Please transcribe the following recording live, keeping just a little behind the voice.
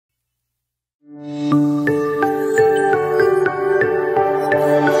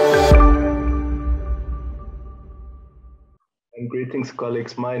Greetings,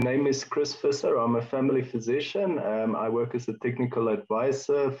 colleagues. My name is Chris Visser. I'm a family physician. I work as a technical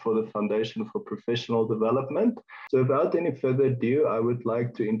advisor for the Foundation for Professional Development. So without any further ado, I would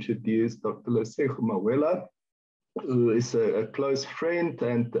like to introduce Dr. Mawela, who is a close friend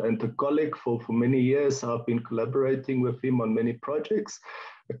and a colleague for many years. I've been collaborating with him on many projects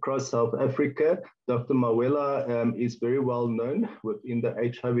across South Africa. Dr. Mawela is very well known within the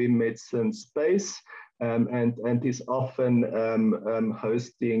HIV medicine space. And is often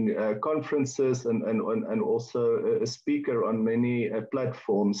hosting conferences and also a speaker on many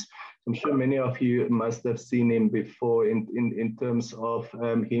platforms. I'm sure many of you must have seen him before in terms of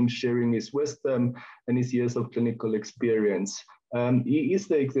him sharing his wisdom and his years of clinical experience. He is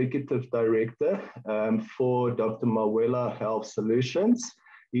the executive director for Dr. Mawela Health Solutions.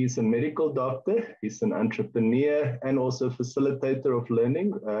 He's a medical doctor, he's an entrepreneur, and also a facilitator of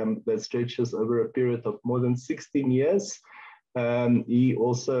learning that stretches over a period of more than 16 years. He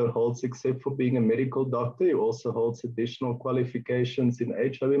also holds, except for being a medical doctor, he also holds additional qualifications in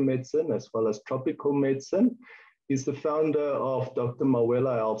HIV medicine as well as tropical medicine. He's the founder of Dr.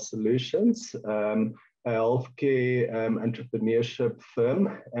 Mawela Health Solutions, a healthcare entrepreneurship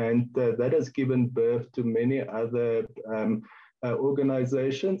firm, and that has given birth to many other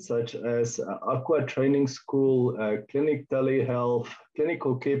organizations such as AQuaH Training School, CliniK TeleHealth,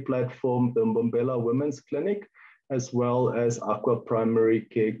 Clinical Care Platform, the Mbombela Women's Clinic, as well as AQuaH Primary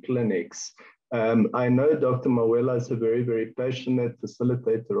Care Clinics. I know Dr. Mawela is a very, very passionate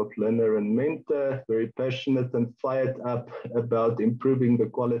facilitator of learner and mentor, very passionate and fired up about improving the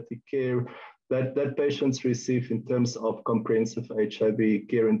quality care that patients receive in terms of comprehensive HIV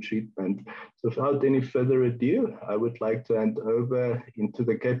care and treatment. So without any further ado, I would like to hand over into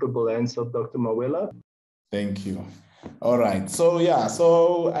the capable hands of Dr. Mawela. Thank you. All right.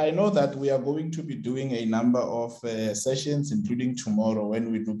 So I know that we are going to be doing a number of sessions, including tomorrow when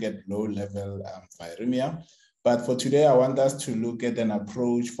we look at low-level viremia. But for today, I want us to look at an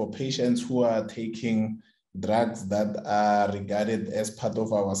approach for patients who are taking drugs that are regarded as part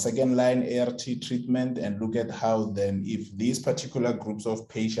of our second-line ART treatment, and look at how then, if these particular groups of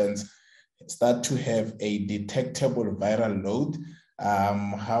patients start to have a detectable viral load,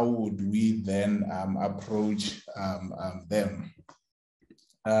 how would we then approach them?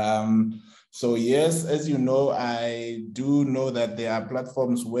 So yes, as you know, I do know that there are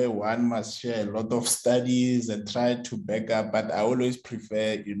platforms where one must share a lot of studies and try to back up, but I always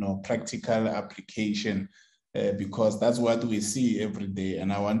prefer, practical application because that's what we see every day.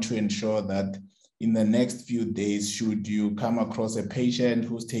 And I want to ensure that in the next few days, should you come across a patient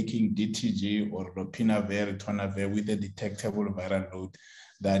who's taking DTG or lopinavir, ritonavir with a detectable viral load,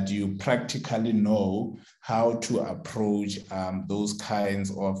 that you practically know how to approach those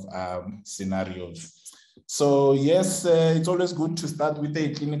kinds of scenarios. So yes, it's always good to start with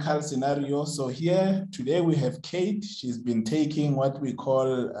a clinical scenario. So here today we have Kate. She's been taking what we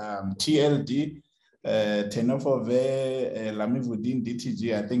call TLD, tenofovir, lamivudine,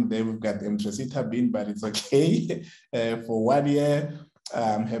 DTG. I think they've got emtricitabine, but it's okay for 1 year.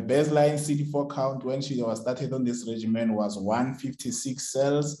 Her baseline CD4 count when she was started on this regimen was 156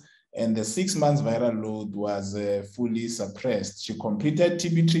 cells, and the 6 months viral load was fully suppressed. She completed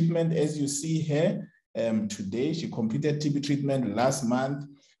TB treatment, as you see here today. She completed TB treatment last month.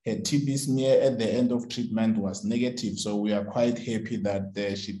 Her TB smear at the end of treatment was negative, so we are quite happy that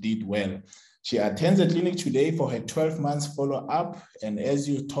she did well. She attends the clinic today for her 12 months follow-up, and as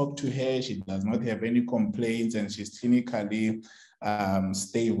you talk to her, she does not have any complaints and she's clinically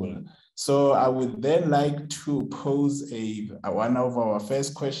stable. So I would then like to pose one of our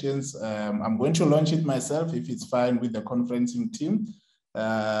first questions. I'm going to launch it myself if it's fine with the conferencing team,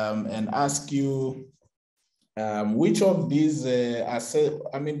 and ask you which of these,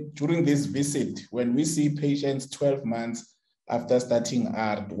 during this visit, when we see patients 12 months after starting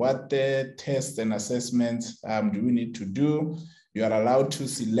ART, what tests and assessments do we need to do? You are allowed to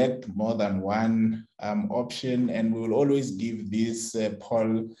select more than one option, and we will always give this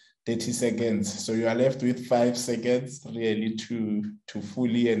poll 30 seconds. So you are left with 5 seconds really to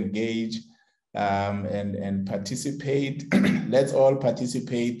fully engage and participate. Let's all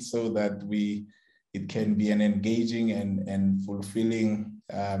participate so that it can be an engaging and fulfilling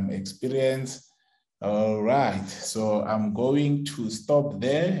experience. All right, so I'm going to stop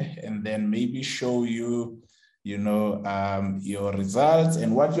there and then maybe show you your results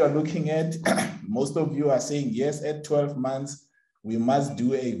and what you're looking at. Most of you are saying yes, at 12 months, we must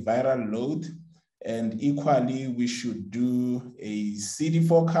do a viral load, and equally we should do a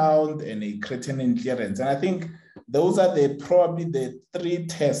CD4 count and a creatinine clearance. And I think those are probably the 3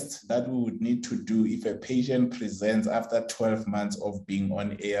 tests that we would need to do if a patient presents after 12 months of being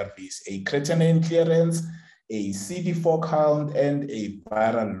on ARVs: a creatinine clearance, a CD4 count, and a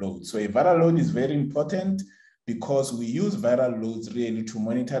viral load. So a viral load is very important because we use viral loads really to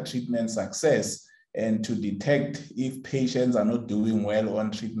monitor treatment success and to detect if patients are not doing well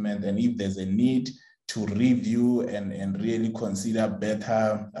on treatment and if there's a need to review and really consider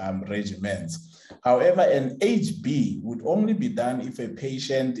better regimens. However, an HB would only be done if a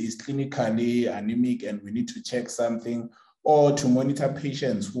patient is clinically anemic and we need to check something, or to monitor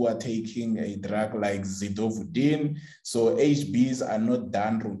patients who are taking a drug like zidovudine. So HBs are not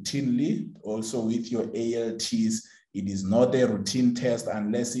done routinely. Also with your ALTs, it is not a routine test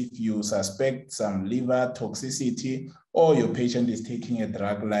unless if you suspect some liver toxicity or your patient is taking a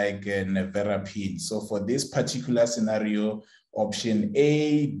drug like nevirapine. So for this particular scenario, option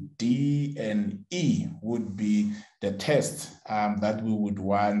A, D, and E would be the test that we would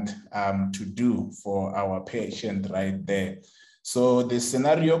want to do for our patient right there. So the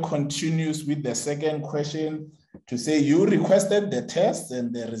scenario continues with the second question to say you requested the test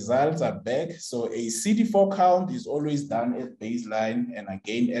and the results are back. So a CD4 count is always done at baseline and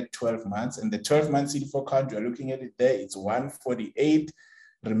again at 12 months. And the 12-month CD4 count, you're looking at it there, it's 148.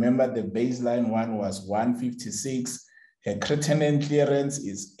 Remember the baseline one was 156. Her creatinine clearance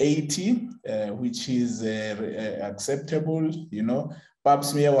is 80, which is acceptable, you know. Pap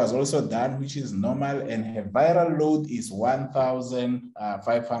smear was also done, which is normal, and her viral load is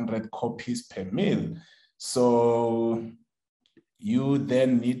 1,500 copies per mil. So you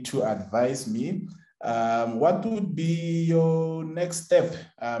then need to advise me, what would be your next step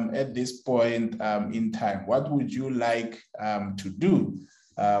at this point in time? What would you like to do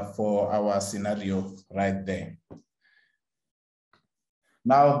for our scenario right there?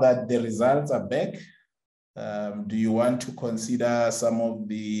 Now that the results are back, do you want to consider some of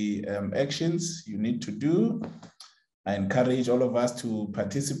the actions you need to do? I encourage all of us to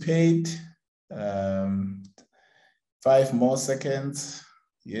participate. 5 more seconds.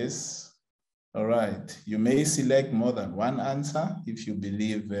 Yes. All right. You may select more than one answer if you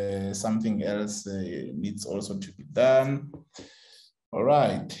believe something else needs also to be done. All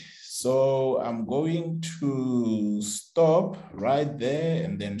right. So I'm going to stop right there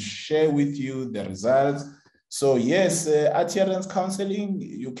and then share with you the results. So yes, adherence counseling,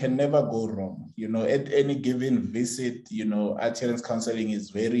 you can never go wrong. You know, at any given visit, you know, adherence counseling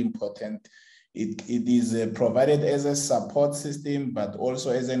is very important. It is provided as a support system, but also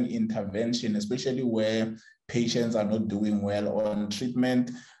as an intervention, especially where patients are not doing well on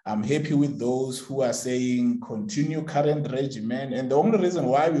treatment. I'm happy with those who are saying continue current regimen. And the only reason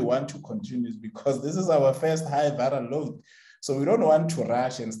why we want to continue is because this is our first high viral load. So we don't want to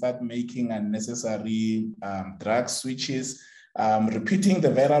rush and start making unnecessary drug switches. Repeating the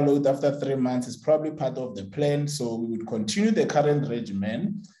viral load after 3 months is probably part of the plan. So we would continue the current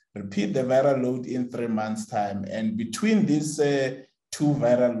regimen, repeat the viral load in 3 months' time. And between these 2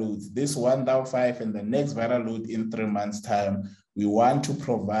 viral loads, this 1,005 and the next viral load in 3 months' time, we want to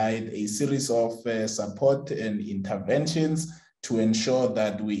provide a series of support and interventions to ensure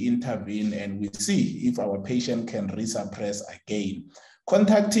that we intervene and we see if our patient can resuppress again.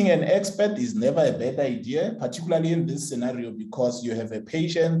 Contacting an expert is never a bad idea, particularly in this scenario, because you have a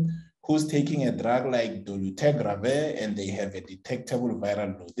patient who's taking a drug like dolutegravir and they have a detectable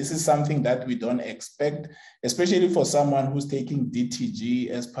viral load. This is something that we don't expect, especially for someone who's taking DTG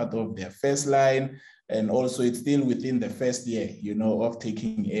as part of their first line. And also it's still within the first year, you know, of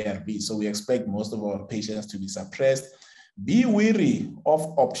taking ARV. So we expect most of our patients to be suppressed. Be wary of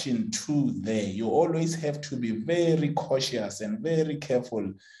option 2 there. You always have to be very cautious and very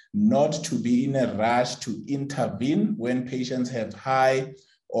careful not to be in a rush to intervene when patients have high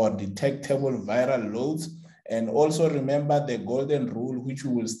or detectable viral loads. And also remember the golden rule, which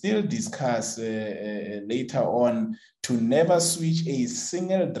we will still discuss later on, to never switch a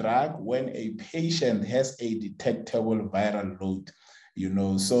single drug when a patient has a detectable viral load. You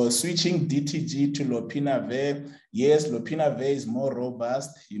know, so switching DTG to lopinavir, yes, lopinavir is more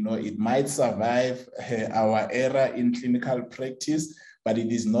robust. You know, it might survive our era in clinical practice, but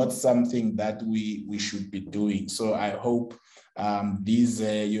it is not something that we should be doing. So I hope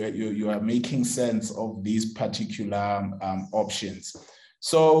you are making sense of these particular options.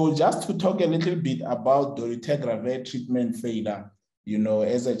 So just to talk a little bit about dolutegravir treatment failure, you know,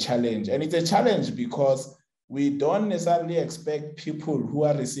 as a challenge. And it's a challenge because we don't necessarily expect people who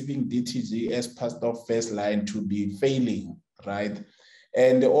are receiving DTG as part of first line to be failing, right?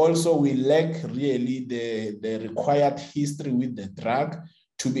 And also we lack really the required history with the drug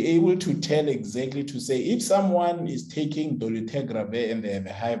to be able to tell exactly, to say, if someone is taking dolutegravir and they have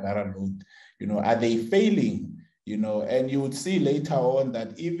a high viral load, are they failing? And you would see later on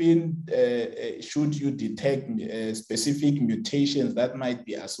that even should you detect specific mutations that might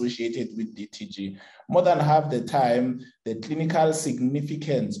be associated with DTG, more than half the time, the clinical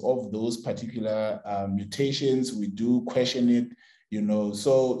significance of those particular mutations, we do question it,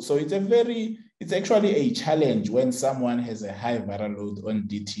 so it's actually a challenge when someone has a high viral load on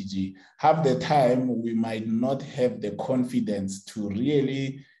DTG. Half the time, we might not have the confidence to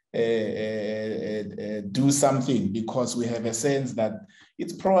really do something, because we have a sense that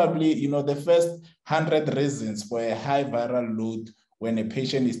it's probably, the first 100 reasons for a high viral load when a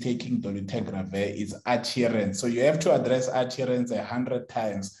patient is taking dolutegravir is adherence. So you have to address adherence 100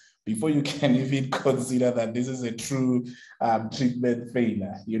 times before you can even consider that this is a true treatment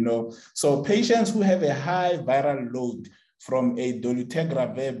failure, So patients who have a high viral load from a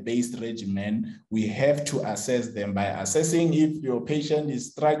dolutegravir-based regimen, we have to assess them by assessing if your patient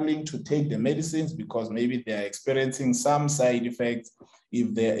is struggling to take the medicines because maybe they are experiencing some side effects,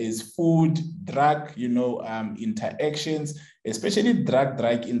 if there is food, drug, interactions, especially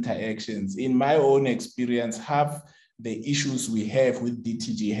drug-drug interactions. In my own experience, half the issues we have with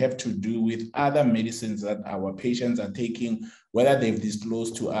DTG have to do with other medicines that our patients are taking, whether they've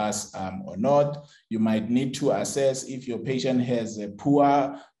disclosed to us or not. You might need to assess if your patient has a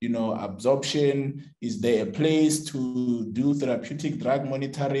poor, absorption. Is there a place to do therapeutic drug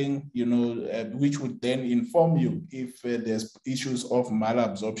monitoring, which would then inform you if there's issues of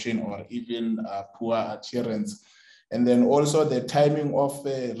malabsorption or even poor adherence. And then also the timing of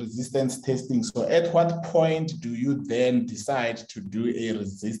resistance testing. So at what point do you then decide to do a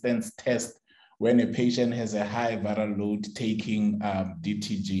resistance test when a patient has a high viral load taking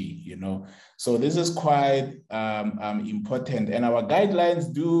DTG, So this is quite important. And our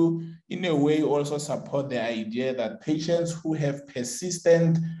guidelines do, in a way, also support the idea that patients who have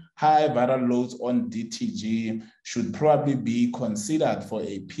persistent high viral loads on DTG should probably be considered for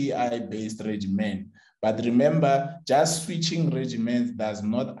a PI-based regimen. But remember, just switching regimens does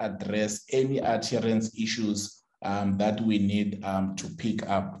not address any adherence issues that we need to pick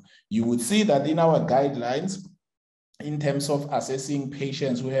up. You would see that in our guidelines, in terms of assessing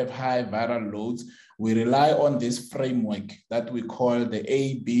patients who have high viral loads, we rely on this framework that we call the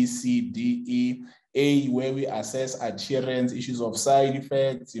ABCDE. A, where we assess adherence, issues of side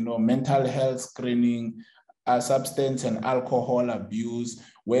effects, mental health screening, substance and alcohol abuse,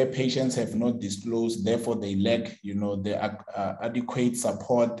 where patients have not disclosed, therefore they lack, the adequate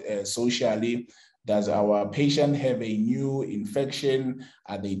support socially. Does our patient have a new infection?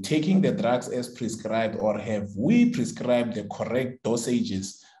 Are they taking the drugs as prescribed, or have we prescribed the correct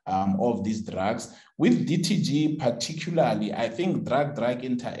dosages of these drugs? With DTG particularly, I think drug-drug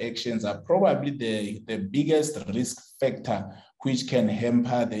interactions are probably the biggest risk factor which can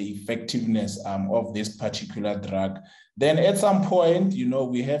hamper the effectiveness of this particular drug. Then at some point,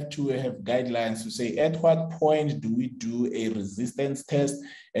 we have to have guidelines to say at what point do we do a resistance test?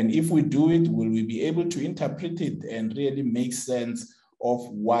 And if we do it, will we be able to interpret it and really make sense of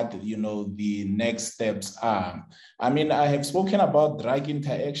what, the next steps are? I mean, I have spoken about drug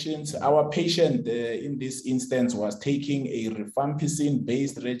interactions. Our patient in this instance was taking a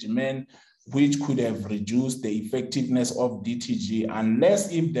rifampicin-based regimen, which could have reduced the effectiveness of DTG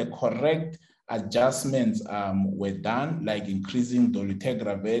unless if the correct adjustments were done, like increasing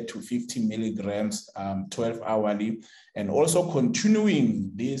dolutegravir to 50 milligrams 12 hourly, and also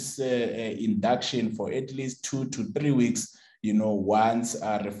continuing this induction for at least 2 to 3 weeks, once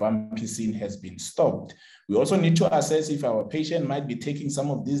rifampicin has been stopped. We also need to assess if our patient might be taking some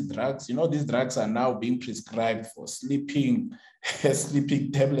of these drugs. These drugs are now being prescribed for sleeping,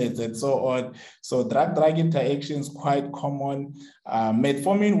 sleeping tablets and so on. So drug-drug interactions quite common.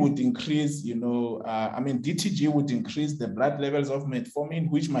 Metformin would increase, DTG would increase the blood levels of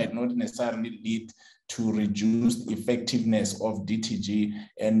metformin, which might not necessarily lead to reduced effectiveness of DTG.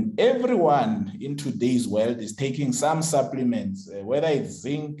 And everyone in today's world is taking some supplements, whether it's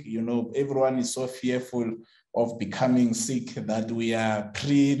zinc, everyone is so fearful of becoming sick that we are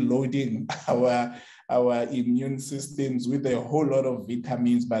preloading our immune systems with a whole lot of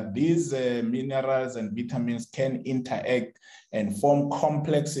vitamins, but these minerals and vitamins can interact and form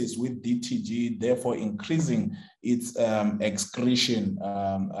complexes with DTG, therefore increasing its excretion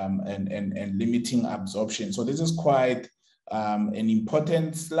and limiting absorption. So this is quite an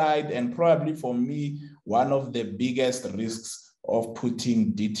important slide, and probably for me, one of the biggest risks of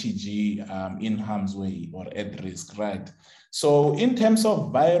putting DTG in harm's way or at risk, right? So in terms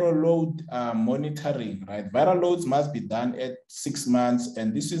of viral load monitoring, right, viral loads must be done at 6 months,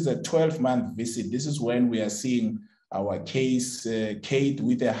 and this is a 12-month visit. This is when we are seeing our case, Kate,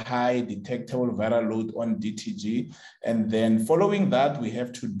 with a high detectable viral load on DTG. And then following that, we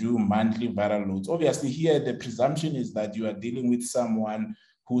have to do monthly viral loads. Obviously here, the presumption is that you are dealing with someone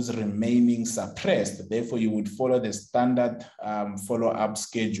who's remaining suppressed. Therefore, you would follow the standard follow-up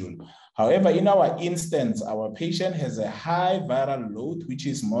schedule. However, in our instance, our patient has a high viral load, which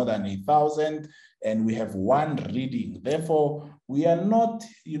is more than 1,000, and we have one reading. Therefore, we are not,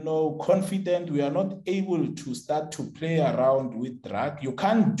 confident. We are not able to start to play around with drug. You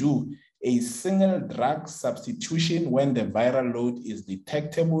can't do a single drug substitution when the viral load is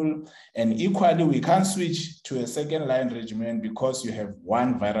detectable. And equally, we can't switch to a second line regimen because you have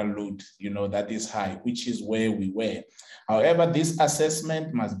one viral load, that is high, which is where we were. However, this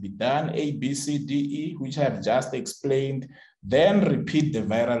assessment must be done A, B, C, D, E, which I have just explained, then repeat the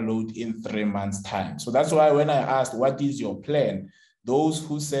viral load in 3 months' time. So that's why when I asked, what is your plan? Those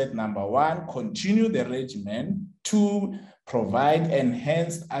who said, number one, continue the regimen, 2, provide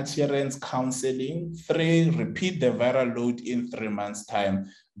enhanced adherence counseling, 3, repeat the viral load in 3 months' time.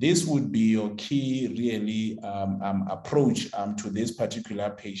 This would be your key, really, approach to this particular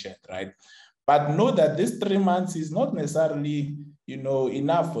patient, right? But know that this 3 months is not necessarily,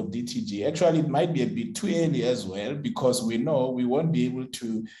 enough for DTG. Actually, it might be a bit too early as well, because we know we won't be able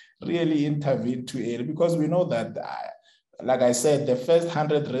to really intervene too early, because we know that, like I said, the first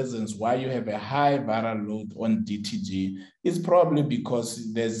 100 reasons why you have a high viral load on DTG is probably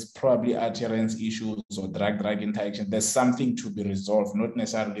because there's probably adherence issues or drug-drug interaction. There's something to be resolved, not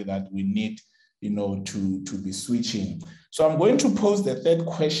necessarily that we need, to be switching. So I'm going to pose the third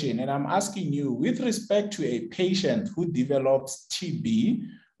question, and I'm asking you, with respect to a patient who develops TB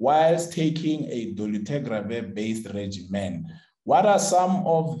whilst taking a dolutegravir-based regimen, what are some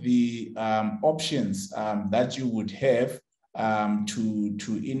of the options that you would have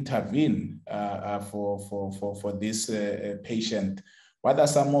to intervene for this patient? What are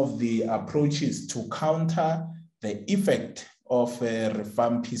some of the approaches to counter the effect of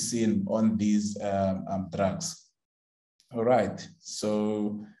rifampicin on these drugs? All right,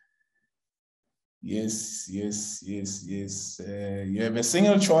 so yes. You have a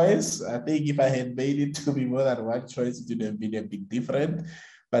single choice. I think if I had made it to be more than one choice, it would have been a bit different.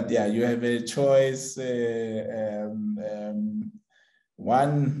 But yeah, you have a choice.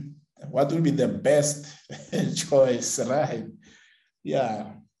 One, what will be the best choice, right?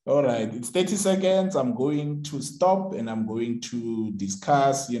 Yeah. All right, it's 30 seconds. I'm going to stop and I'm going to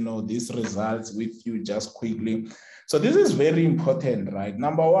discuss, these results with you just quickly. So this is very important, right?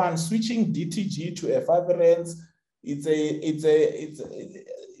 Number one, switching DTG to efavirenz, it's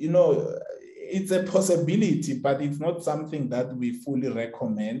a possibility, but it's not something that we fully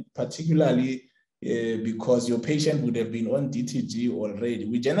recommend, particularly because your patient would have been on DTG already.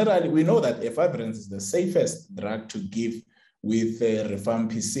 We know that efavirenz is the safest drug to give with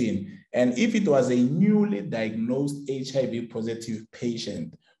rifampicin. And if it was a newly diagnosed HIV positive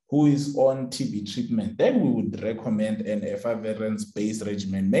patient who is on TB treatment, then we would recommend an efavirenz-based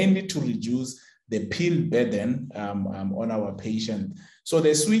regimen, mainly to reduce the pill burden on our patient. So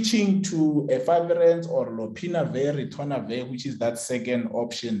the switching to efavirenz or lopinavir, ritonavir, which is that second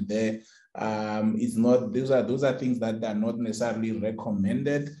option there, is not, those are things that are not necessarily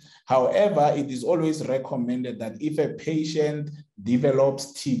recommended. However, it is always recommended that if a patient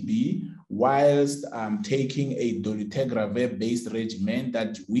develops TB whilst taking a dolutegravir-based regimen,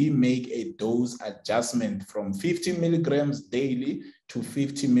 that we make a dose adjustment from 50 milligrams daily to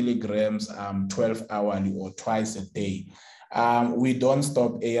 50 milligrams 12 hourly or twice a day. We don't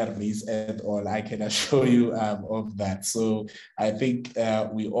stop ARVs at all. I can assure you of that. So I think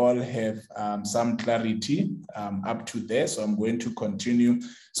we all have some clarity up to there. So I'm going to continue.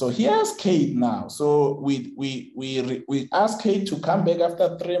 So here's Kate now. So we asked Kate to come back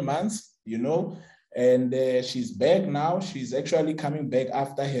after 3 months, and she's back now. She's actually coming back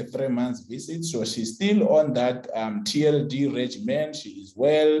after her 3 months visit. So she's still on that TLD regimen. She is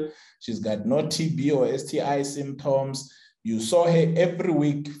well. She's got no TB or STI symptoms. You saw her every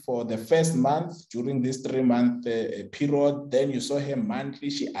week for the first month during this 3-month period. Then you saw her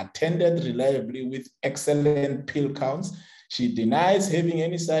monthly. She attended reliably with excellent pill counts. She denies having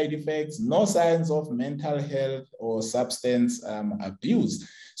any side effects, no signs of mental health or substance abuse.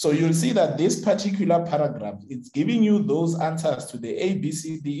 So you'll see that this particular paragraph, it's giving you those answers to the A, B,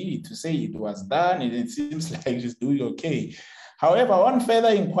 C, D, E to say it was done and it seems like she's doing okay. However, on further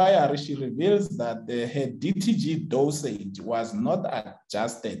inquiry, she reveals that her DTG dosage was not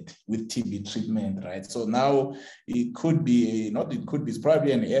adjusted with TB treatment, right? So now it could be, it's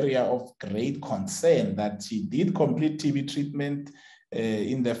probably an area of great concern that she did complete TB treatment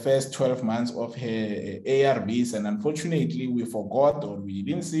in the first 12 months of her ARVs, and unfortunately we forgot or we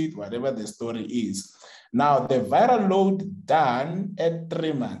didn't see it, whatever the story is. Now, the viral load done at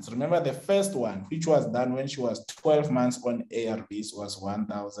 3 months, remember the first one, which was done when she was 12 months on ARVs, was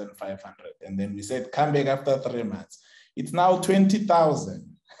 1,500. And then we said, come back after 3 months. It's now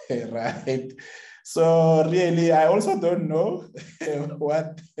 20,000, right? So really, I also don't know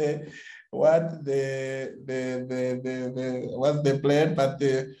what's the plan, but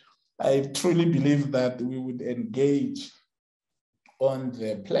I truly believe that we would engage on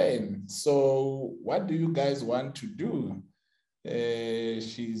the plan. So what do you guys want to do?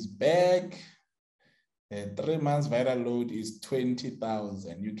 She's back. 3 months viral load is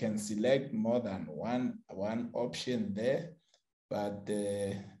 20,000. You can select more than one option there, but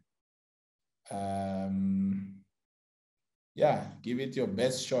yeah, give it your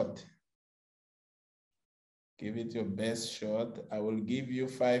best shot. Give it your best shot. I will give you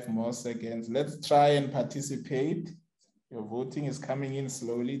 5 more seconds. Let's try and participate. Your voting is coming in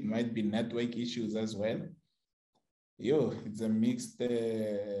slowly. It might be network issues as well. It's a mixed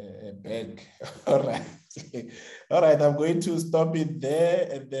bag. All right. All right, I'm going to stop it there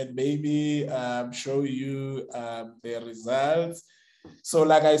and then maybe show you the results. So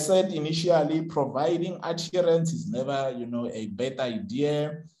like I said initially, providing adherence is never, a better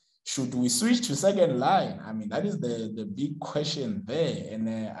idea. Should we switch to second line? I mean, that is the big question there. And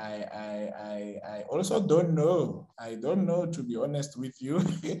I also don't know. I don't know, to be honest with you.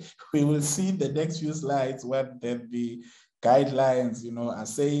 We will see the next few slides what the guidelines, are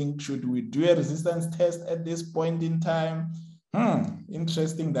saying. Should we do a resistance test at this point in time?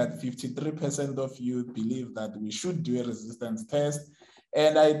 Interesting that 53% of you believe that we should do a resistance test.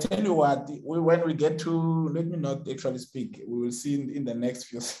 And I tell you what, when we get to, let me not actually speak, we will see in the next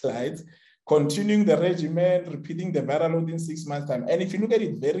few slides, continuing the regimen, repeating the viral load in 6 months' time. And if you look at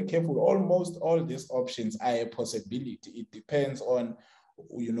it very carefully, almost all these options are a possibility. It depends on,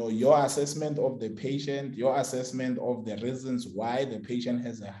 your assessment of the patient, your assessment of the reasons why the patient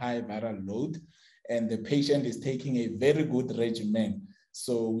has a high viral load, and the patient is taking a very good regimen.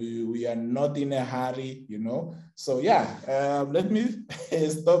 So we are not in a hurry, So yeah, let me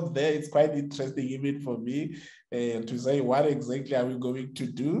stop there. It's quite interesting even for me to say what exactly are we going to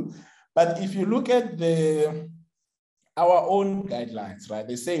do. But if you look at our own guidelines, right?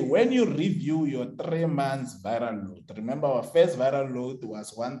 They say when you review your 3 months viral load, remember our first viral load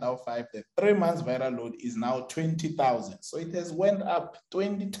was 1,500. The 3 months viral load is now 20,000. So it has went up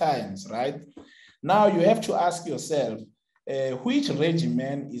 20 times, right? Now you have to ask yourself, which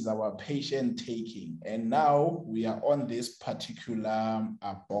regimen is our patient taking? And now we are on this particular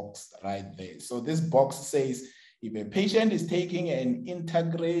box right there. So this box says, if a patient is taking an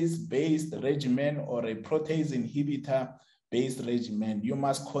integrase-based regimen or a protease inhibitor-based regimen, you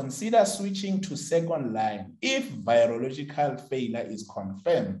must consider switching to second line if virological failure is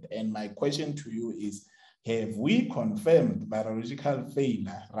confirmed. And my question to you is, have we confirmed virological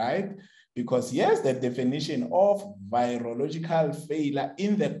failure, right? Because yes, the definition of virological failure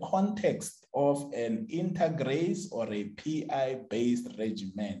in the context of an integrase or a PI-based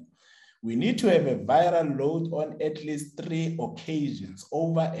regimen, we need to have a viral load on at least 3 occasions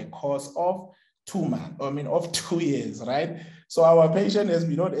over a course of 2 months, of 2 years, right? So our patient has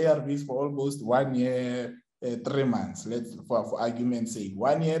been on ARVs for almost 1 year, 3 months, for argument's sake,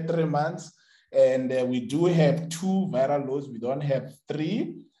 1 year, 3 months, and we do have 2 viral loads, we don't have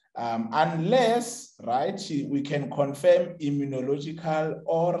 3. Unless, right, we can confirm immunological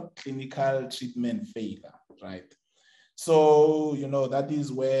or clinical treatment failure, right? So, that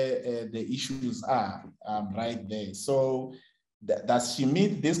is where the issues are right there. So does she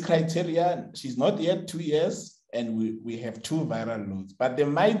meet this criteria? She's not yet 2 years and we have 2 viral loads, but there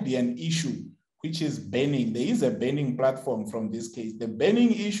might be an issue, which is banning. There is a banning platform from this case. The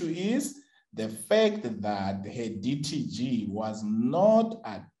banning issue is the fact that her DTG was not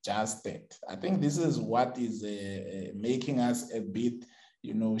adjusted. I think this is what is making us a bit,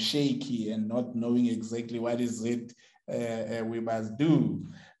 shaky and not knowing exactly what is it we must do.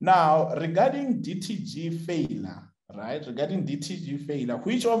 Now, regarding DTG failure, right? Regarding DTG failure,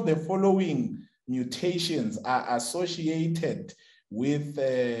 which of the following mutations are associated with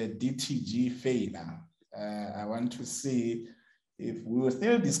DTG failure? I want to see if we will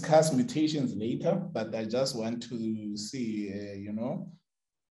still discuss mutations later, but I just want to see,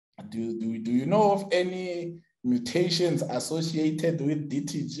 do you know of any mutations associated with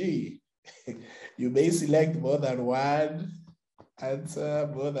DTG. You may select more than one answer,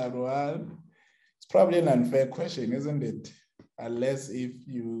 more than one. It's probably an unfair question, isn't it? Unless if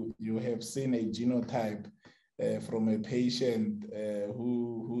you have seen a genotype from a patient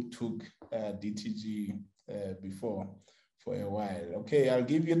who took DTG before for a while. Okay, I'll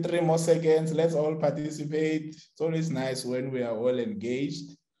give you 3 more seconds. Let's all participate. It's always nice when we are all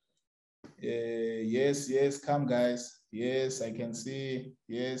engaged. Yes, yes, come guys. Yes, I can see.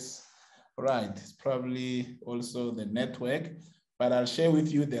 Yes, right. It's probably also the network, but I'll share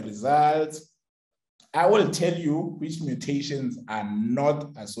with you the results. I will tell you which mutations are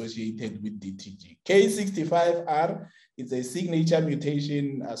not associated with DTG. K65R is a signature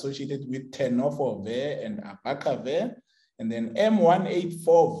mutation associated with tenofovir and abacavir. And then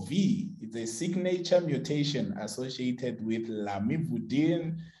M184V is a signature mutation associated with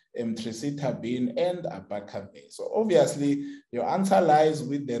lamivudine, emtricitabine, and abacavir. So obviously, your answer lies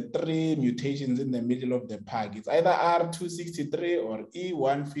with the 3 mutations in the middle of the pack. It's either R263 or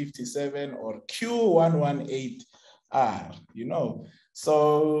E157 or Q118R, you know.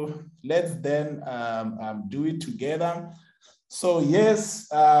 So let's then do it together. So yes,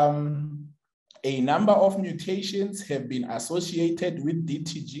 a number of mutations have been associated with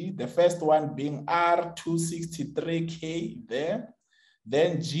DTG, the first one being R263K there,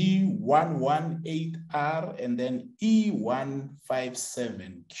 then G118R, and then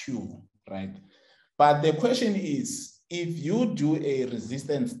E157Q, right? But the question is, if you do a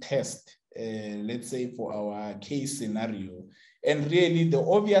resistance test, let's say for our case scenario, and really the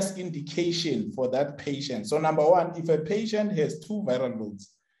obvious indication for that patient. So number one, if a patient has 2 viral loads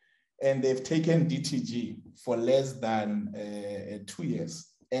and they've taken DTG for less than 2 years,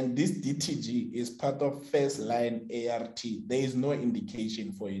 and this DTG is part of first-line ART, there is no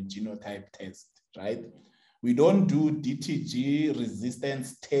indication for a genotype test, right? We don't do DTG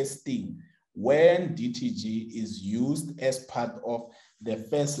resistance testing when DTG is used as part of the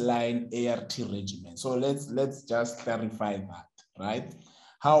first-line ART regimen. So let's just clarify that, right?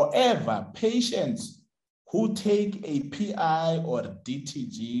 However, patients who take a PI or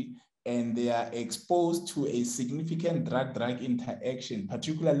DTG and they are exposed to a significant drug-drug interaction,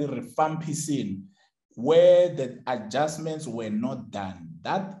 particularly rifampicin, where the adjustments were not done,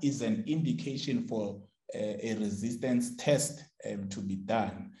 that is an indication for a resistance test to be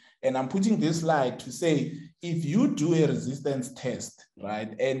done. And I'm putting this slide to say, if you do a resistance test,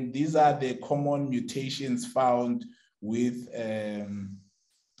 right, and these are the common mutations found with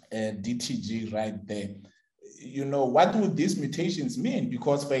DTG right there, you know, what would these mutations mean?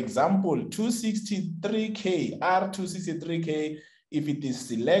 Because, for example, 263K, R263K, if it is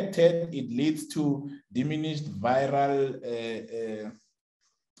selected, it leads to diminished viral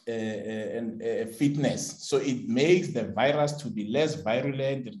fitness. So it makes the virus to be less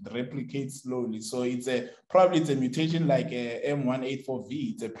virulent, it replicates slowly. So it's probably it's a mutation like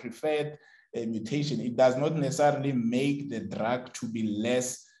M184V, it's a preferred mutation. It does not necessarily make the drug to be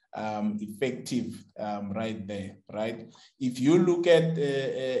less effective right there, right? If you look at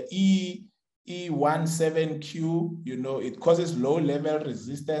E17Q, you know, it causes low-level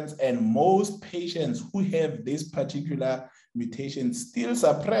resistance, and most patients who have this particular mutation still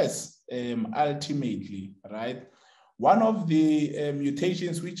suppress ultimately, right? One of the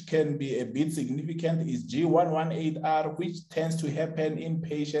mutations which can be a bit significant is G118R, which tends to happen in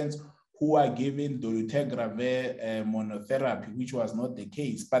patients who are given dolutegravir monotherapy, which was not the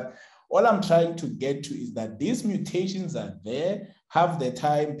case. But all I'm trying to get to is that these mutations are there. Half the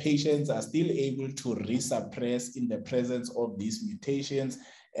time, patients are still able to resuppress in the presence of these mutations.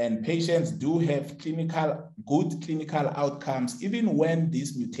 And patients do have good clinical outcomes, even when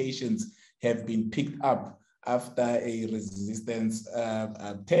these mutations have been picked up after a resistance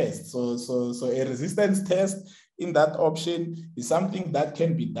test. So a resistance test in that option is something that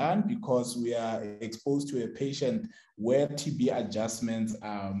can be done because we are exposed to a patient where TB adjustments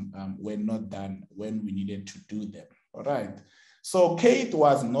were not done when we needed to do them. All right. So Kate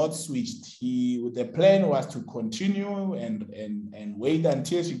was not switched. The plan was to continue and wait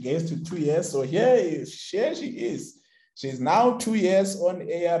until she gets to 2 years. So here she is. She's now 2 years on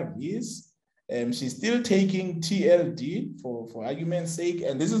ARVs. She's still taking TLD for argument's sake.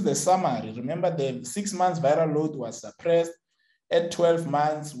 And this is the summary. Remember, the 6 months viral load was suppressed. At 12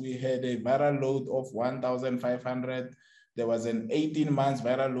 months, we had a viral load of 1,500. There was an 18 months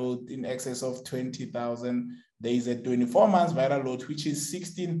viral load in excess of 20,000. There is a 24 months viral load, which is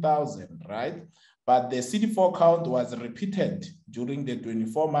 16,000, right? But the CD4 count was repeated during the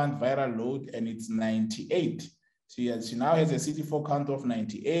 24-month viral load, and it's 98. She now has a CD4 count of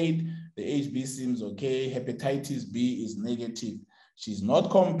 98. The HB seems okay. Hepatitis B is negative. She's not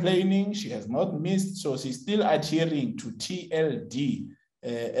complaining. She has not missed. So she's still adhering to TLD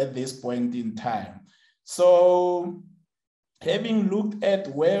at this point in time. So having looked at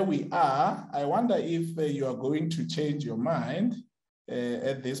where we are, I wonder if you are going to change your mind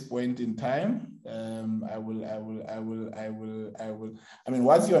at this point in time. I mean,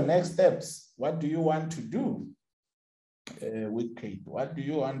 what's your next steps? What do you want to do with Kate? What do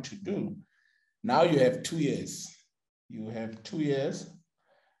you want to do? Now you have 2 years. You have 2 years.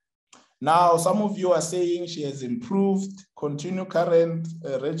 Now, some of you are saying she has improved, continue current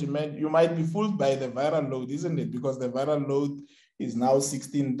regimen. You might be fooled by the viral load, isn't it? Because the viral load is now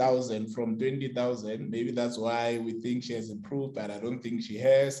 16,000 from 20,000. Maybe that's why we think she has improved, but I don't think she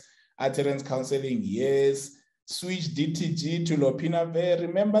has. Adherence counseling, yes. Switch DTG to lopinavir.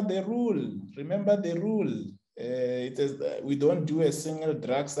 Remember the rule. Remember the rule. We don't do a single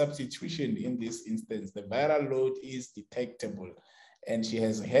drug substitution in this instance. The viral load is detectable, and she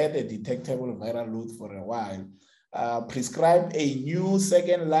has had a detectable viral load for a while. Prescribe a new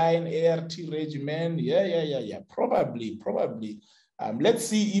second-line ART regimen. Yeah. Probably. Let's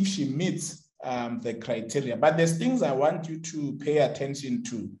see if she meets the criteria. But there's things I want you to pay attention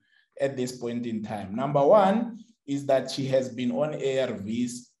to at this point in time. Number one is that she has been on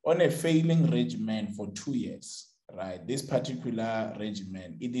ARVs on a failing regimen for 2 years, right? This particular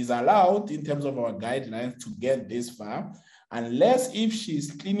regimen. It is allowed in terms of our guidelines to get this far, unless if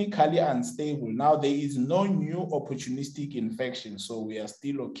she's clinically unstable. Now, there is no new opportunistic infection, so we are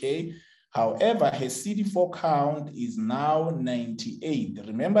still okay. However, her CD4 count is now 98.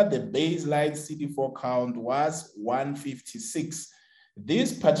 Remember, the baseline CD4 count was 156.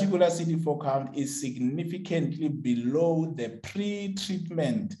 This particular CD4 count is significantly below the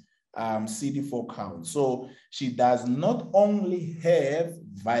pre-treatment CD4 count. So she does not only have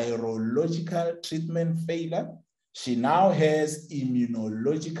virological treatment failure, she now has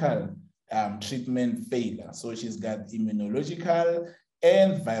immunological treatment failure. So she's got immunological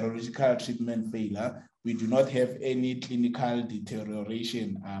and virological treatment failure. We do not have any clinical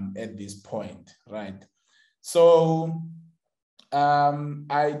deterioration at this point, right? So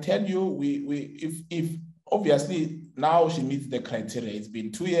I tell you, if obviously now she meets the criteria, it's been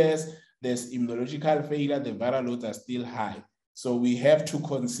 2 years, there's immunological failure, the viral loads are still high. So we have to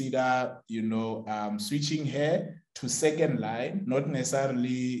consider, switching her to second line, not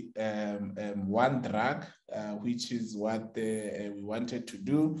necessarily one drug, which is what we wanted to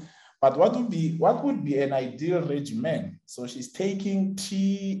do. But what would be an ideal regimen? So she's taking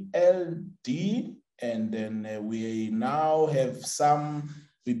TLD, and then we now have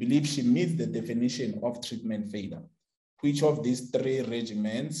we believe she meets the definition of treatment failure. Which of these 3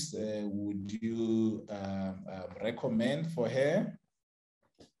 regimens would you recommend for her?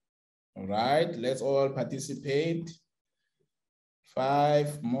 All right, let's all participate.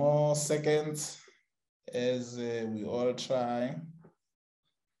 5 more seconds as we all try.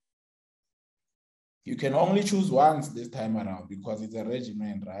 You can only choose once this time around because it's a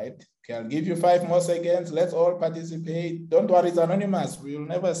regimen, right? Okay, I'll give you 5 more seconds. Let's all participate. Don't worry, it's anonymous. We'll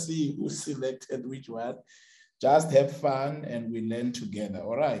never see who selected which one. Just have fun and we learn together,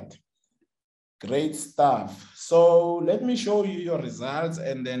 all right? Great stuff. So let me show you your results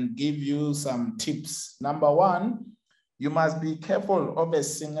and then give you some tips. Number 1, you must be careful of a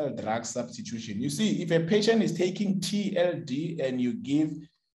single drug substitution. You see, if a patient is taking TLD and you give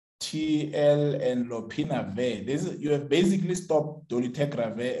TL and lopinavir, you have basically stopped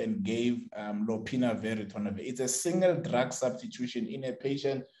dolutegravir and gave lopinavir ritonavir. It's a single drug substitution in a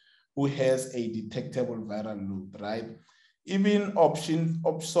patient who has a detectable viral load, right? Even option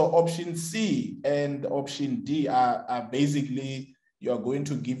C and option D are basically, you are going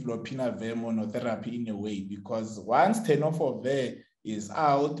to give lopinavir monotherapy in a way, because once tenofovir is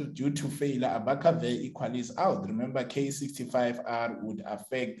out due to failure, abacavir equally is out. Remember, K65R would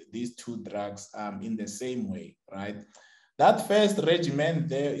affect these 2 drugs in the same way, right? That first regimen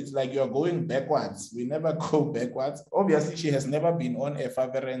there, it's like you're going backwards. We never go backwards. Obviously, she has never been on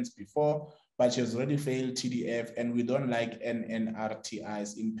efavirenz before, but she has already failed TDF, and we don't like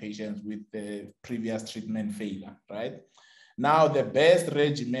NNRTIs in patients with the previous treatment failure, right? Now, the best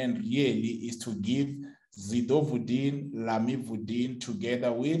regimen really is to give zidovudine, lamivudine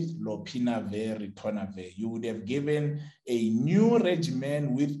together with lopinavir, ritonavir. You would have given a new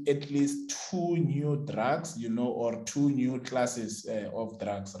regimen with at least 2 new drugs, or 2 new classes of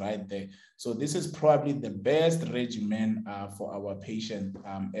drugs right there. So this is probably the best regimen for our patient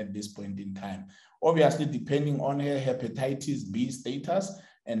at this point in time. Obviously, depending on her hepatitis B status,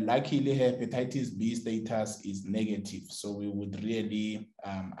 And luckily, her hepatitis B status is negative. So we would really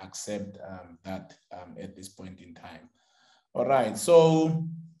accept that at this point in time. All right, so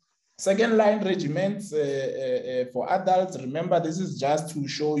second line regimens for adults, remember this is just to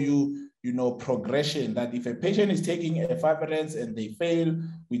show you, progression, that if a patient is taking efavirenz and they fail,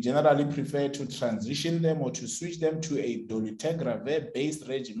 we generally prefer to transition them or to switch them to a dolutegravir-based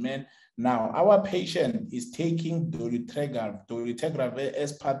regimen. Now, our patient is taking dolutegravir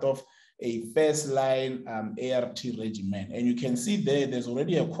as part of a first-line ART regimen. And you can see there's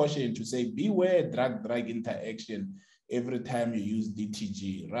already a caution to say, beware drug-drug interaction every time you use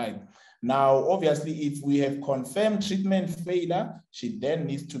DTG, right? Now, obviously, if we have confirmed treatment failure, she then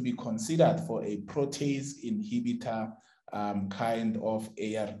needs to be considered for a protease inhibitor kind of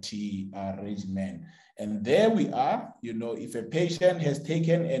ART regimen. And there we are, if a patient has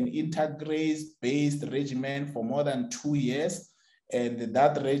taken an integrase-based regimen for more than 2 years, and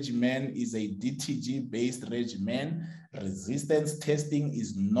that regimen is a DTG-based regimen, resistance testing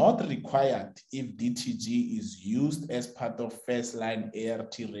is not required if DTG is used as part of first-line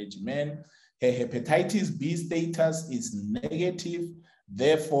ART regimen. Her hepatitis B status is negative.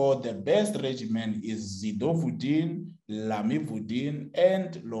 Therefore, the best regimen is zidovudine, lamivudine,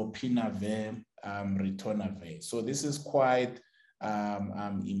 and lopinavir, ritonavir. So this is quite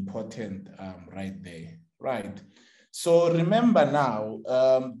important right there, right? So remember now,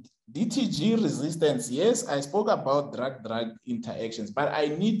 DTG resistance, yes, I spoke about drug-drug interactions, but I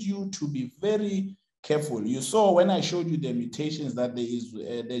need you to be very careful. You saw when I showed you the mutations that there is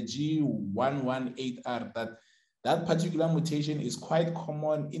the G118R, that particular mutation is quite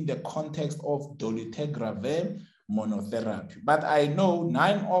common in the context of dolutegravir monotherapy. But I know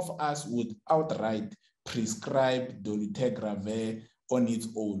 9 of us would outright prescribe dolutegravir on its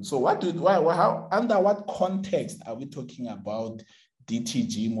own. So under what context are we talking about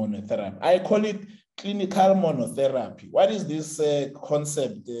DTG monotherapy? I call it clinical monotherapy. What is this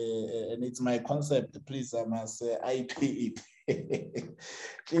concept? And it's my concept, please, I must IP it.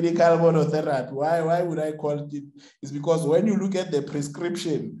 Clinical monotherapy. Why would I call it? It's because when you look at the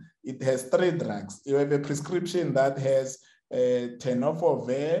prescription, it has 3 drugs. You have a prescription that has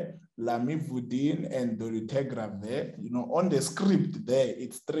tenofovir, lamivudine, and dolutegravir. On the script there,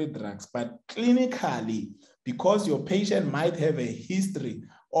 it's 3 drugs. But clinically, because your patient might have a history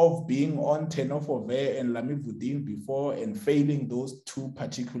of being on tenofovir and lamivudine before and failing those 2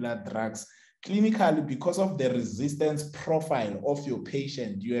 particular drugs, clinically, because of the resistance profile of your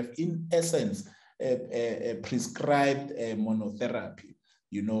patient, you have in essence a prescribed monotherapy,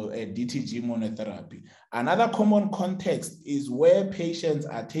 a DTG monotherapy. Another common context is where patients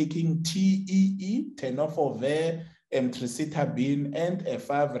are taking TEE, tenofovir, emtricitabine, and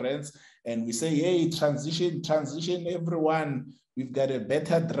efavirenz, and we say, hey, transition everyone. We've got a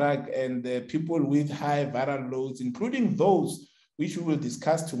better drug, and people with high viral loads, including those which we will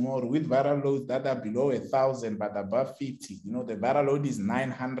discuss tomorrow, with viral loads that are below 1,000 but above 50. The viral load is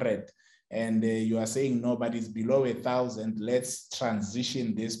 900. And you are saying nobody's below 1,000, let's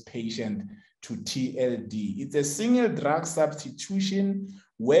transition this patient to TLD. It's a single drug substitution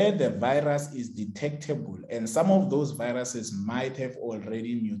where the virus is detectable, and some of those viruses might have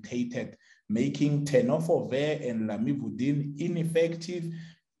already mutated, making tenofovir and lamivudine ineffective.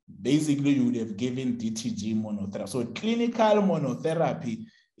 Basically, you would have given DTG monotherapy. So clinical monotherapy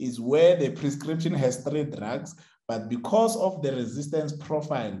is where the prescription has 3 drugs, but because of the resistance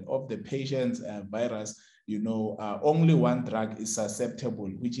profile of the patient's virus, only 1 drug is susceptible,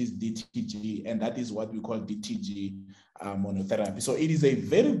 which is DTG, and that is what we call DTG monotherapy. So it is a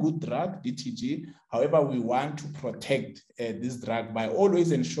very good drug, DTG. However, we want to protect this drug by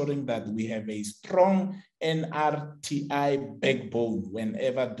always ensuring that we have a strong NRTI backbone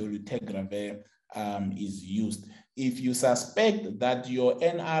whenever dolutegravir is used. If you suspect that your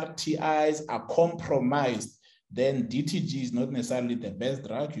NRTIs are compromised, then DTG is not necessarily the best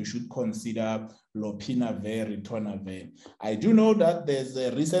drug. You should consider lopinavir, ritonavir. I do know that there's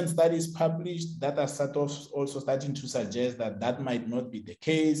recent studies published that are also starting to suggest that that might not be the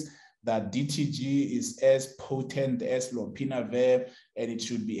case, that DTG is as potent as lopinavir, and it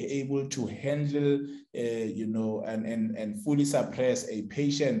should be able to handle, and fully suppress a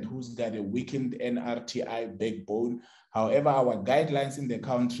patient who's got a weakened NRTI backbone. However, our guidelines in the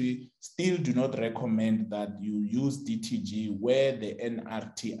country still do not recommend that you use DTG where the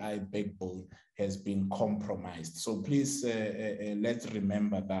NRTI backbone has been compromised. So please, let's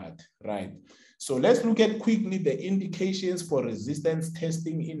remember that, right? So let's look at quickly the indications for resistance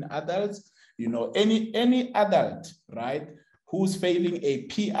testing in adults. Any adult, right, who's failing a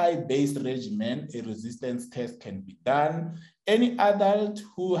PI-based regimen, a resistance test can be done. Any adult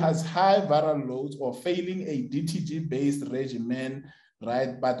who has high viral loads or failing a DTG-based regimen,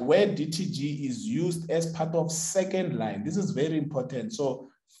 right? But where DTG is used as part of second line, this is very important. So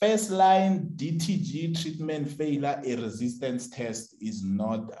first line DTG treatment failure, a resistance test is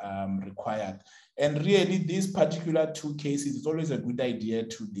not required. And really, these particular two cases, it's always a good idea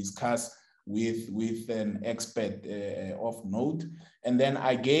to discuss with an expert of note. And then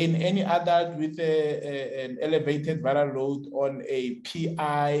again, any adult with an elevated viral load on a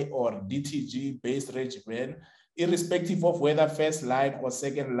PI or DTG based regimen, irrespective of whether first line or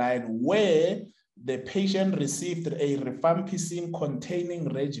second line, where the patient received a rifampicin containing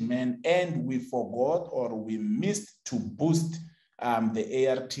regimen and we forgot or we missed to boost the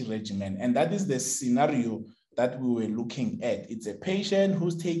ART regimen. And that is the scenario that we were looking at. It's a patient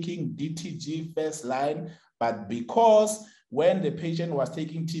who's taking DTG first line, but because when the patient was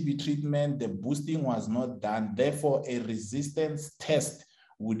taking TB treatment, the boosting was not done, therefore a resistance test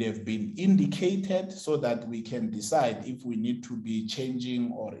would have been indicated so that we can decide if we need to be changing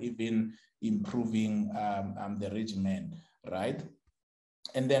or even improving the regimen, right?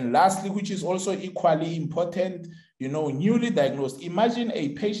 And then lastly, which is also equally important, you know, newly diagnosed. Imagine a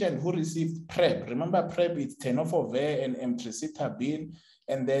patient who received PrEP. Remember, PrEP is tenofovir and emtricitabine,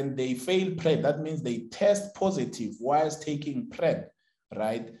 and then they fail PrEP. That means they test positive whilst taking PrEP,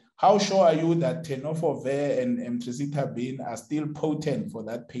 right? How sure are you that tenofovir and emtricitabine are still potent for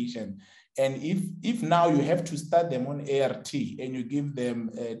that patient? And if now you have to start them on ART and you give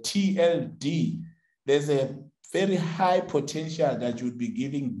them TLD, there's a very high potential that you'd be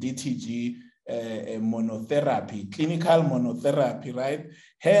giving DTG monotherapy, clinical monotherapy, right?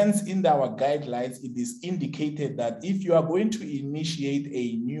 Hence, in our guidelines, it is indicated that if you are going to initiate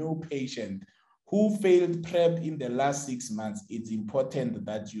a new patient who failed PrEP in the last 6 months, it's important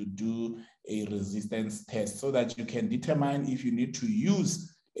that you do a resistance test so that you can determine if you need to use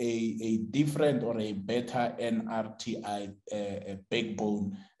a different or a better NRTI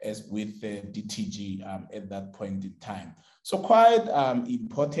backbone as with the DTG at that point in time. So quite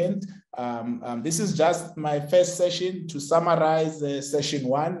important. This is just my first session to summarize session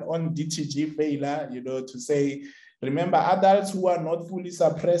 1 on DTG failure, you know, to say, remember, adults who are not fully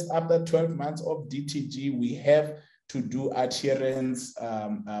suppressed after 12 months of DTG, we have to do adherence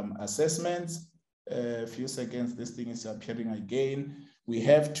assessments. A few seconds, this thing is appearing again. We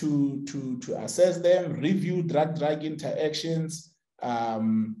have to assess them, review drug-drug interactions,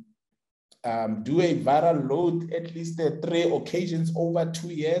 do a viral load at least 3 occasions over 2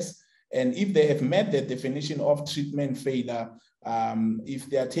 years. And if they have met the definition of treatment failure, if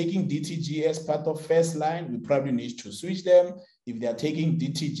they are taking DTG as part of first line, we probably need to switch them. If they are taking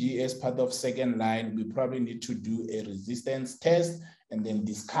DTG as part of second line, we probably need to do a resistance test and then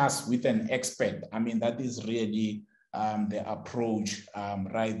discuss with an expert. I mean, that is really the approach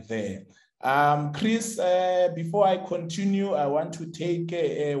right there. Chris, before I continue, I want to take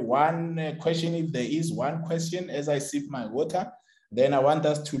one question, if there is one question, as I sip my water. Then I want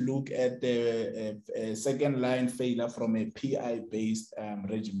us to look at the second line failure from a PI-based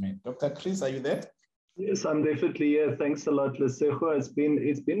regimen. Dr. Chris, are you there? Yes, I'm definitely here. Thanks a lot, Lesego. It's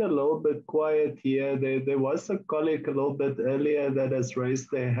been a little bit quiet here. There was a colleague a little bit earlier that has raised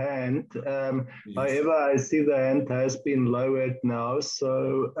their hand. Yes. However, I see the hand has been lowered now.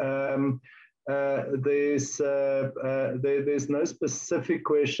 So there's no specific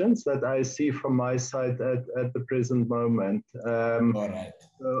questions that I see from my side at the present moment. All right.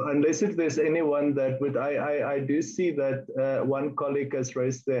 So unless if there's anyone that would, I do see that one colleague has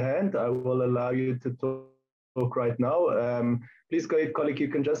raised their hand. I will allow you to talk right now. Please go ahead, colleague. You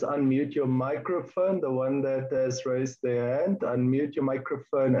can just unmute your microphone. The one that has raised their hand, unmute your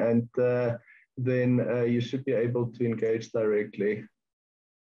microphone, and then you should be able to engage directly.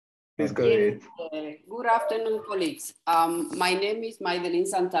 Please go ahead. Good afternoon, colleagues. My name is Maidelin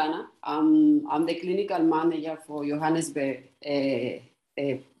Santana. I'm the clinical manager for Johannesburg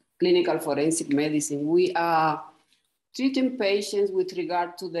Clinical Forensic Medicine. We are treating patients with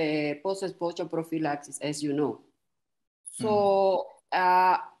regard to the post-exposure prophylaxis, as you know. So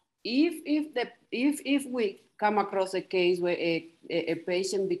if we come across a case where a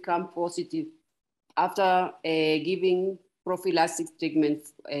patient becomes positive after giving prophylactic treatment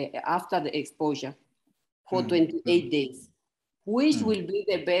after the exposure for 28 days, which will be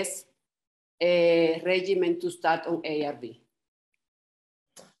the best regimen to start on ARV?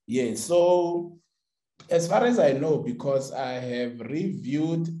 Yeah, so as far as I know, because I have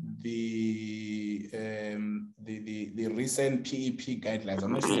reviewed the recent PEP guidelines,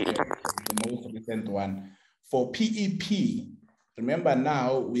 I'm not sure the most recent one. For PEP, Remember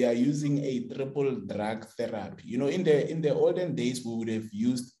now we are using a triple drug therapy. You know, in the olden days, we would have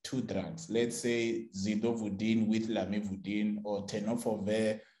used 2 drugs, let's say zidovudine with lamivudine or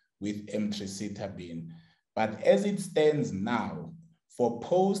tenofovir with emtricitabine. But as it stands now, for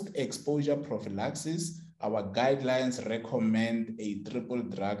post-exposure prophylaxis, our guidelines recommend a triple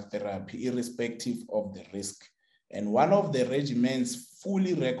drug therapy irrespective of the risk. And one of the regimens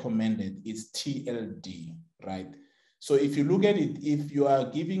fully recommended is TLD, right? So if you look at it, if you are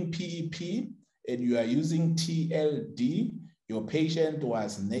giving PEP and you are using TLD, your patient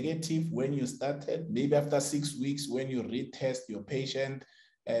was negative when you started, maybe after 6 weeks when you retest your patient,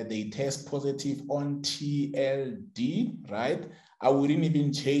 they test positive on TLD, right? I wouldn't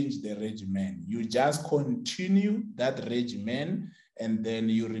even change the regimen. You just continue that regimen and then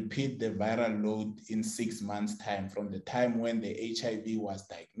you repeat the viral load in 6 months' time from the time when the HIV was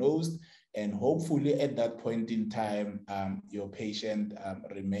diagnosed. And hopefully at that point in time, your patient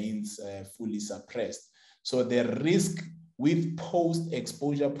remains fully suppressed. So the risk with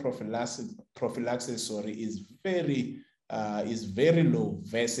post-exposure prophylaxis is very low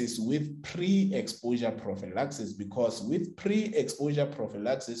versus with pre-exposure prophylaxis, because with pre-exposure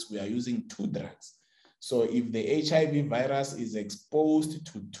prophylaxis, we are using 2 drugs. So if the HIV virus is exposed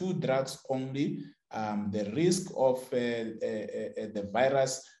to 2 drugs only, the risk of the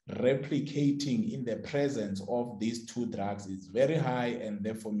virus replicating in the presence of these 2 drugs is very high, and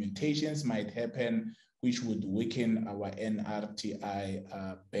therefore mutations might happen, which would weaken our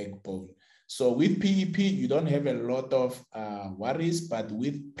NRTI backbone. So with PEP, you don't have a lot of worries, but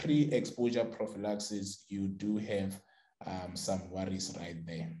with pre-exposure prophylaxis, you do have some worries right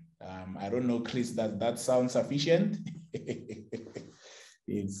there. I don't know, Chris, does that sound sufficient?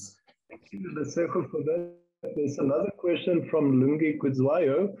 Yes. Thank you, Lesego, for that. There's another question from Lungi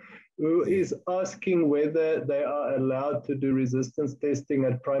Kudzwayo, who is asking whether they are allowed to do resistance testing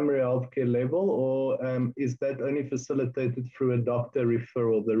at primary healthcare level, or is that only facilitated through a doctor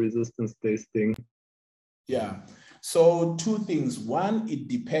referral, the resistance testing? Yeah, so 2 things. One, it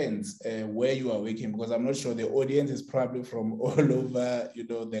depends where you are working, because I'm not sure the audience is probably from all over,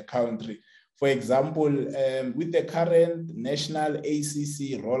 the country. For example, with the current national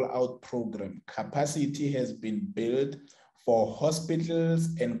ACC rollout program, capacity has been built for hospitals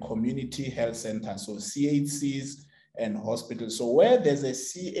and community health centers, so CHCs and hospitals. So where there's a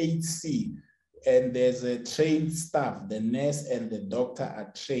CHC and there's a trained staff, the nurse and the doctor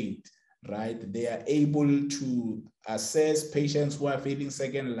are trained, right? They are able to assess patients who are failing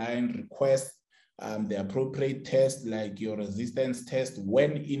second line, request the appropriate test like your resistance test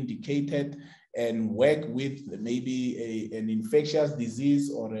when indicated, and work with maybe an infectious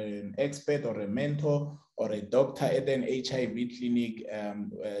disease or an expert or a mentor or a doctor at an HIV clinic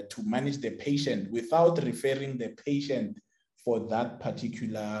to manage the patient without referring the patient for that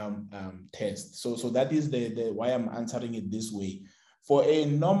particular test. So that is the why I'm answering it this way. For a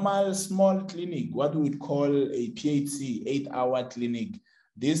normal small clinic, what we would call a PHC, 8-hour clinic,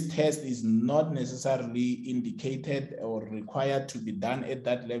 this test is not necessarily indicated or required to be done at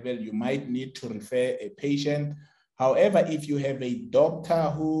that level. You might need to refer a patient. However, if you have a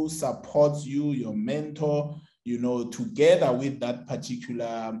doctor who supports you, your mentor, together with that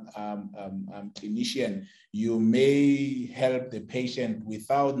particular clinician, you may help the patient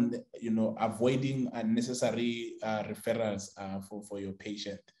without, avoiding unnecessary referrals for your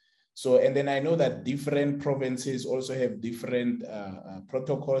patient. So, and then I know that different provinces also have different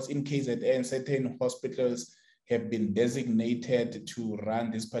protocols. In KZN, certain hospitals have been designated to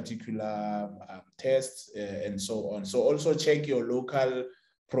run this particular tests and so on. So also check your local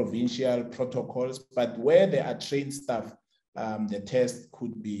provincial protocols, but where there are trained staff, the test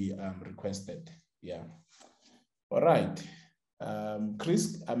could be requested. Yeah. All right.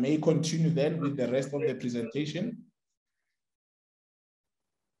 Chris, I may continue then with the rest of the presentation.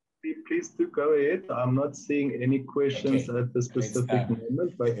 Please do go ahead. I'm not seeing any questions at the specific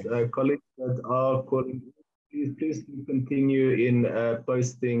moment, but colleagues that are calling, please do continue in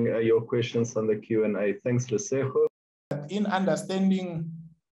posting your questions on the Q&A. Thanks, Lesego. In understanding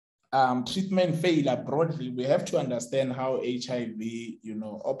treatment failure broadly, we have to understand how HIV,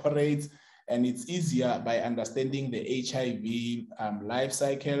 operates, and it's easier by understanding the HIV life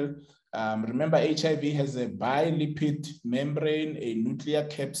cycle. Remember, HIV has a bilipid membrane, a nuclear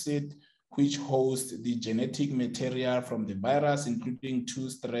capsid, which hosts the genetic material from the virus, including 2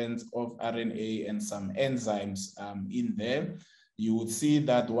 strands of RNA and some enzymes in there. You would see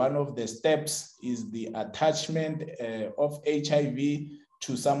that one of the steps is the attachment of HIV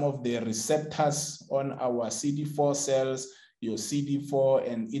to some of the receptors on our CD4 cells, your CD4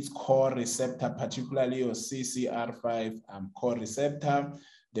 and its core receptor, particularly your CCR5 core receptor,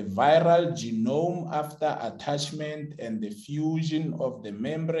 the viral genome after attachment and the fusion of the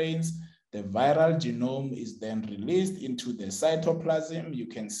membranes. The viral genome is then released into the cytoplasm. You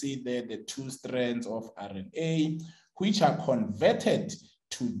can see there the 2 strands of RNA, which are converted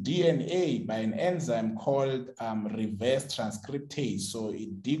to DNA by an enzyme called reverse transcriptase. So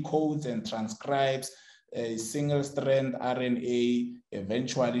it decodes and transcribes a single-strand RNA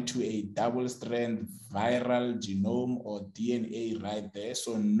eventually to a double-strand viral genome or DNA right there.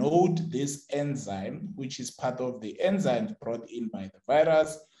 So note this enzyme, which is part of the enzymes brought in by the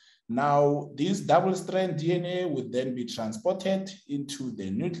virus. Now, this double-strand DNA would then be transported into the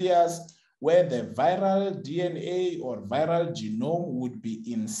nucleus, where the viral DNA or viral genome would be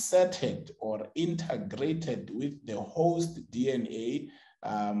inserted or integrated with the host DNA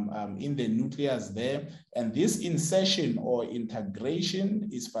in the nucleus there. And this insertion or integration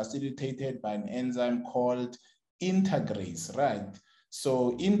is facilitated by an enzyme called integrase, right?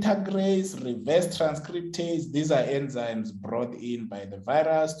 So integrase, reverse transcriptase, these are enzymes brought in by the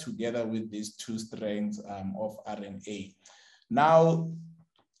virus together with these 2 strands of RNA. Now,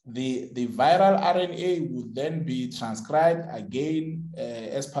 the viral RNA would then be transcribed again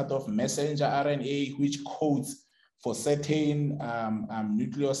as part of messenger RNA, which codes for certain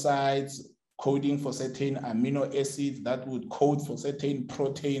nucleosides, coding for certain amino acids that would code for certain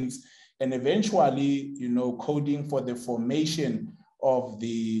proteins, and eventually, coding for the formation of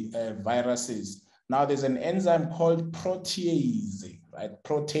the viruses. Now, there's an enzyme called protease, right?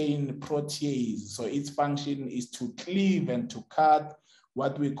 Protease. So its function is to cleave and to cut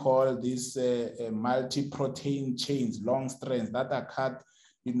what we call these multi-protein chains, long strands that are cut,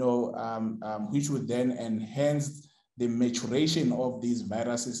 which would then enhance the maturation of these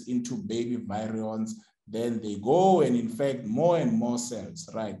viruses into baby virions. Then they go and infect more and more cells,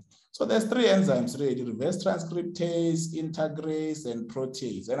 right? So there's 3 enzymes really: reverse transcriptase, integrase, and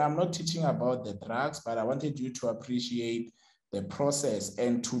protease. And I'm not teaching about the drugs, but I wanted you to appreciate the process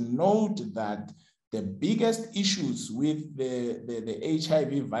and to note that the biggest issues with the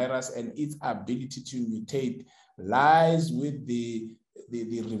HIV virus and its ability to mutate lies with the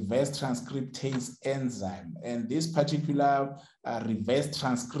reverse transcriptase enzyme. And this particular reverse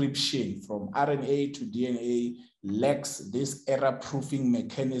transcription from RNA to DNA lacks this error-proofing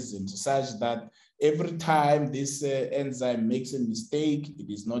mechanism, such that every time this enzyme makes a mistake,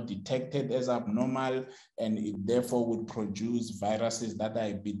 it is not detected as abnormal, and it therefore would produce viruses that are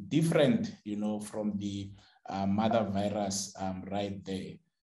a bit different, from the mother virus right there.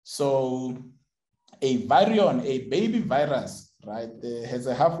 So a virion, a baby virus, right, has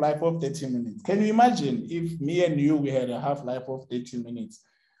a half-life of 30 minutes. Can you imagine if me and you, we had a half-life of 30 minutes?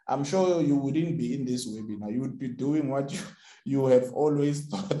 I'm sure you wouldn't be in this webinar. You would be doing what you have always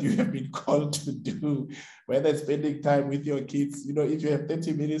thought you have been called to do, whether spending time with your kids. If you have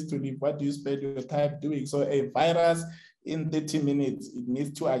 30 minutes to live, what do you spend your time doing? So a virus in 30 minutes, it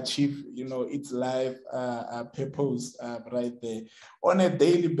needs to achieve, its life purpose right there. On a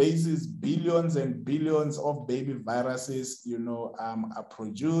daily basis, billions and billions of baby viruses, are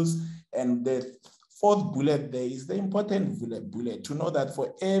produced. And the 4th bullet there is the important bullet to know that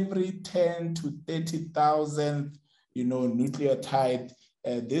for every 10 to 30,000, nucleotide,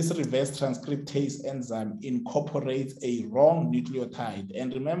 this reverse transcriptase enzyme incorporates a wrong nucleotide.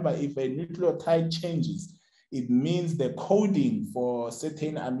 And remember, if a nucleotide changes, it means the coding for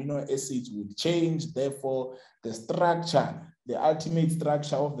certain amino acids will change. Therefore, the structure, the ultimate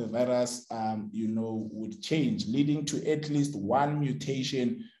structure of the virus, would change, leading to at least 1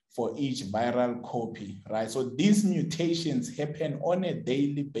 mutation for each viral copy, right? So these mutations happen on a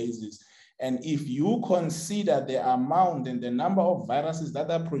daily basis. And if you consider the amount and the number of viruses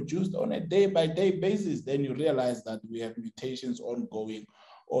that are produced on a day-by-day basis, then you realize that we have mutations ongoing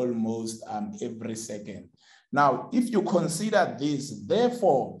almost every second. Now, if you consider this,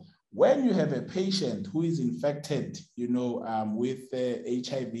 therefore, when you have a patient who is infected, with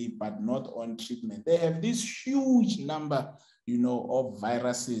HIV, but not on treatment, they have this huge number, of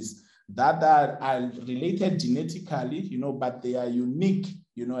viruses that are related genetically, but they are unique,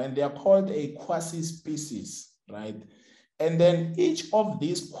 and they are called a quasi-species, right? And then each of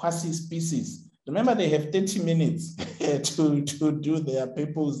these quasi-species, remember, they have 30 minutes to do their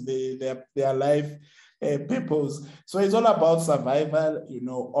purpose, their life purpose. So it's all about survival,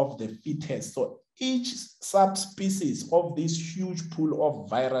 of the fittest. So each subspecies of this huge pool of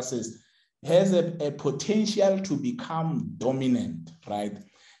viruses has a potential to become dominant, right?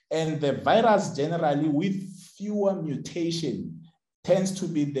 And the virus generally with fewer mutation tends to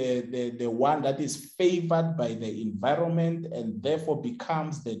be the one that is favored by the environment and therefore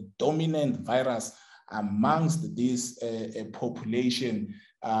becomes the dominant virus amongst this population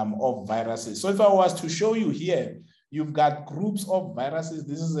of viruses. So if I was to show you here, you've got groups of viruses.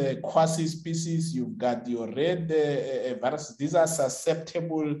 This is a quasi-species. You've got your red viruses. These are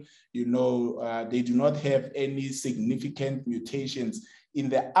susceptible, they do not have any significant mutations. In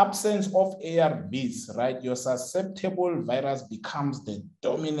the absence of ARVs, right, your susceptible virus becomes the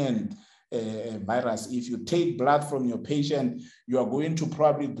dominant virus. If you take blood from your patient, you are going to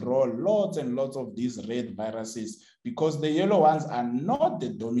probably draw lots and lots of these red viruses because the yellow ones are not the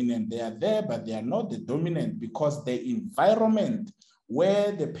dominant. They are there, but they are not the dominant because the environment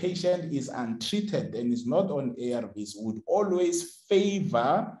where the patient is untreated and is not on ARVs would always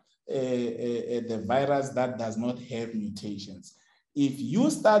favor the virus that does not have mutations. If you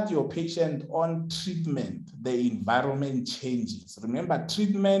start your patient on treatment, the environment changes. Remember,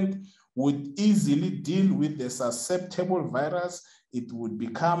 treatment would easily deal with the susceptible virus. It would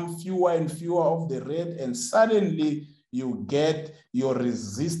become fewer and fewer of the red, and suddenly you get your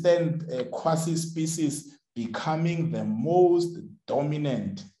resistant quasi-species becoming the most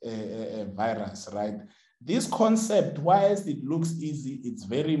dominant virus, right? This concept, whilst it looks easy, it's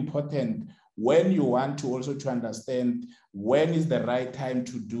very important when you want to also to understand when is the right time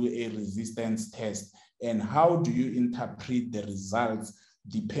to do a resistance test and how do you interpret the results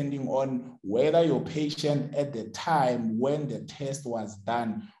depending on whether your patient at the time when the test was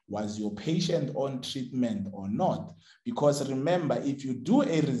done, was your patient on treatment or not? Because remember, if you do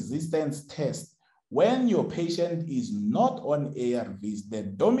a resistance test, when your patient is not on ARVs, the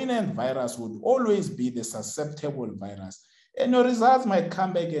dominant virus would always be the susceptible virus. And your results might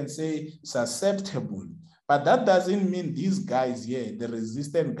come back and say susceptible, but that doesn't mean these guys here, the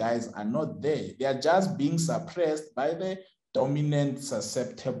resistant guys, are not there. They are just being suppressed by the dominant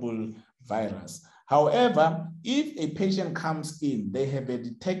susceptible virus. However, if a patient comes in, they have a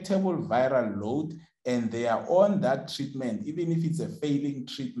detectable viral load and they are on that treatment, even if it's a failing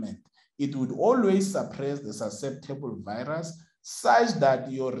treatment, it would always suppress the susceptible virus such that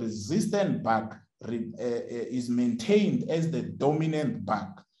your resistant bug is maintained as the dominant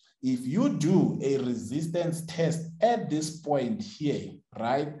bug. If you do a resistance test at this point here,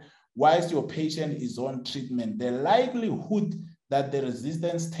 right, whilst your patient is on treatment, the likelihood that the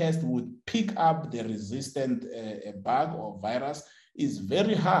resistance test would pick up the resistant bug or virus is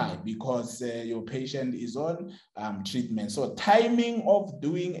very high because your patient is on treatment. So timing of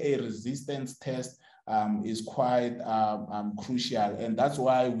doing a resistance test is quite crucial. And that's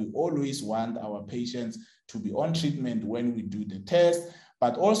why we always want our patients to be on treatment when we do the test,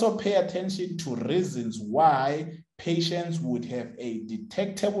 but also pay attention to reasons why patients would have a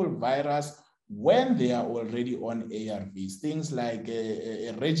detectable virus when they are already on ARVs. Things like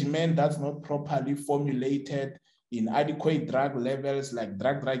a regimen that's not properly formulated, inadequate drug levels, like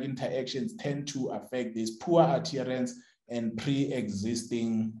drug-drug interactions tend to affect this, poor adherence and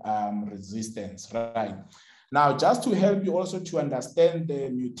pre-existing resistance, right? Now, just to help you also to understand the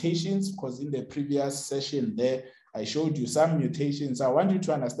mutations, because in the previous session there, I showed you some mutations. I want you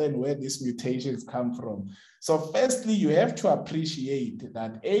to understand where these mutations come from. So firstly, you have to appreciate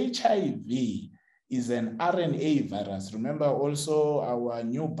that HIV is an RNA virus. Remember also our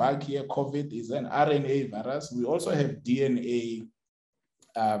new bug here, COVID, is an RNA virus. We also have DNA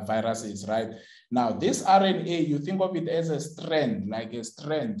viruses, right? Now, this RNA, you think of it as a strand, like a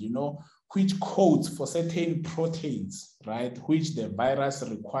strand, which codes for certain proteins, right? Which the virus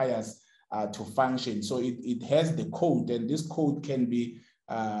requires to function. So it has the code, and this code can be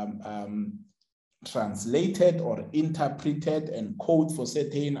translated or interpreted and code for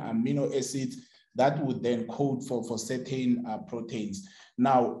certain amino acids that would then code for certain proteins.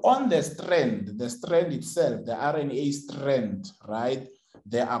 Now, on the strand itself, the RNA strand, right?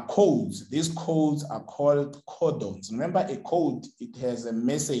 There are codes. These codes are called codons. Remember, a code, it has a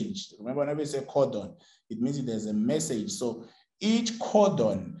message. Remember, whenever you say codon, it means it has a message. So each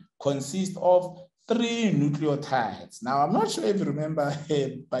codon consists of 3 nucleotides. Now, I'm not sure if you remember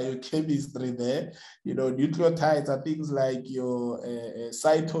biochemistry there. Nucleotides are things like your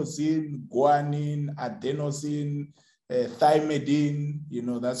cytosine, guanine, adenosine, thymidine,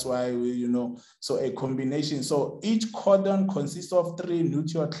 that's why so a combination. So each codon consists of 3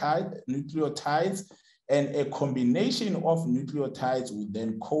 nucleotides, and a combination of nucleotides would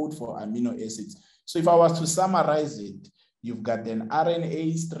then code for amino acids. So if I was to summarize it, you've got an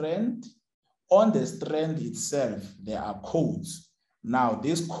RNA strand. On the strand itself, there are codes. Now,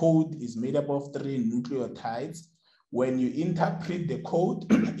 this code is made up of 3 nucleotides. When you interpret the code,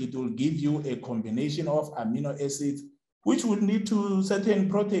 it will give you a combination of amino acids which would lead to certain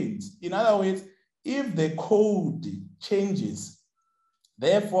proteins. In other words, if the code changes,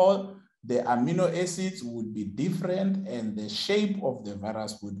 therefore, the amino acids would be different and the shape of the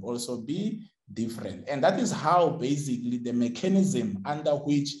virus would also be different. And that is how basically the mechanism under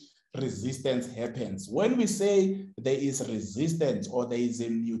which resistance happens. When we say there is resistance or there is a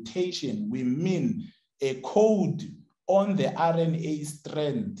mutation, we mean a code on the RNA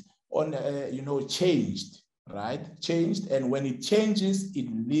strand changed, right? Changed, and when it changes, it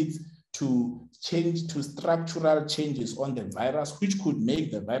leads to structural changes on the virus, which could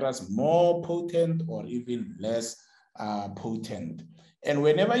make the virus more potent or even less potent. And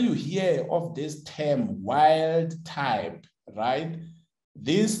whenever you hear of this term wild type, right,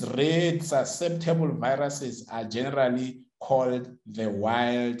 these red susceptible viruses are generally called the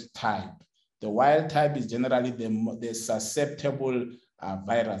wild type. The wild type is generally the susceptible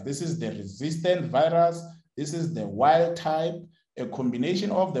virus. This is the resistant virus. This is the wild type. A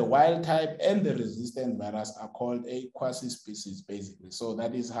combination of the wild type and the resistant virus are called a quasi-species, basically. So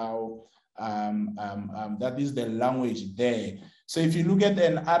that is how, that is the language there. So if you look at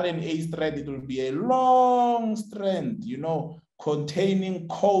an RNA strand, it will be a long strand, containing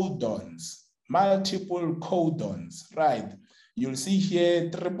codons, multiple codons, right? You'll see here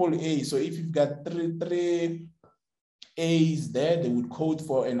AAA. So if you've got three A's there, they would code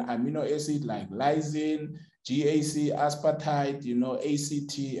for an amino acid like lysine, GAC, aspartame,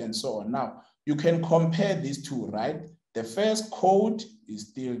 ACT, and so on. Now, you can compare these two, right? The first code is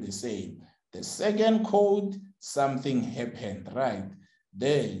still the same. The second code, something happened, right?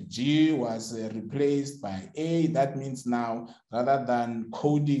 The G was replaced by A. That means now, rather than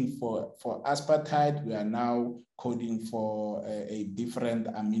coding for aspartame, we are now coding for a different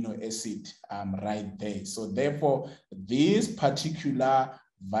amino acid right there. So therefore, this particular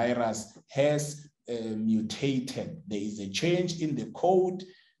virus has mutated. There is a change in the code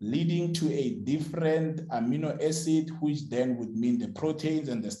leading to a different amino acid, which then would mean the proteins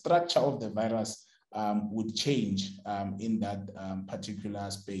and the structure of the virus would change in that particular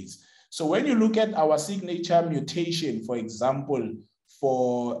space. So when you look at our signature mutation, for example,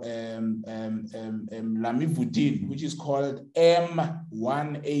 for lamivudine, which is called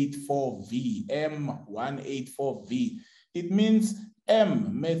M184V, M184V, it means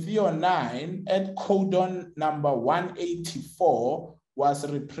M-methionine at codon number 184 was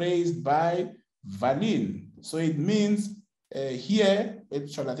replaced by valine. So it means here,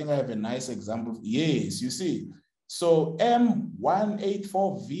 actually, I think I have a nice example. Yes, you see. So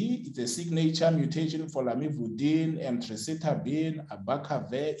M184V is a signature mutation for lamivudine, emtricitabine,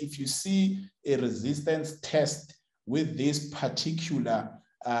 abacavir. If you see a resistance test with this particular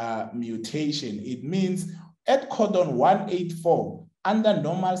mutation, it means at codon 184, under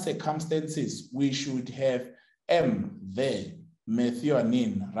normal circumstances, we should have M there,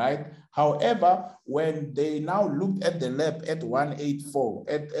 methionine, right? However, when they now looked at the lab at 184,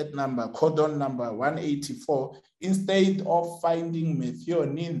 at codon number 184, instead of finding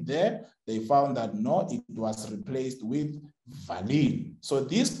methionine there, they found that no, it was replaced with valine. So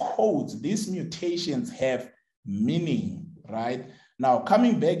these codes, these mutations have meaning, right? Now,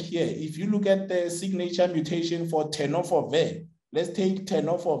 coming back here, if you look at the signature mutation for tenofovir, let's take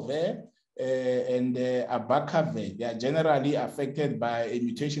tenofovir and abacavir. They are generally affected by a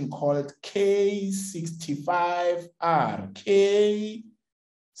mutation called K65R.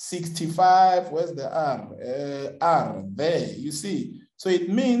 K65, where's the R? R, there, you see. So it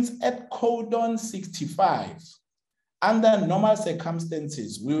means at codon 65, under normal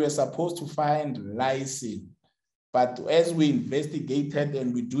circumstances, we were supposed to find lysine. But as we investigated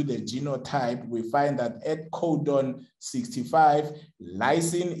and we do the genotype, we find that at codon 65,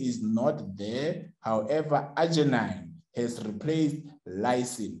 lysine is not there. However, arginine has replaced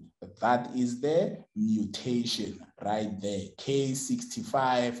lysine. That is the mutation right there,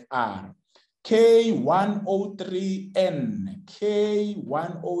 K65R. K103N,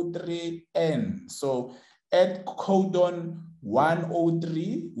 K103N. So at codon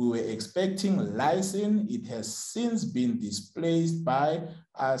 103, we were expecting lysine. It has since been displaced by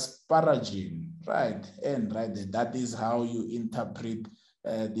asparagine, right? And right there, that is how you interpret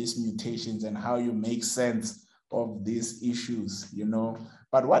these mutations and how you make sense of these issues,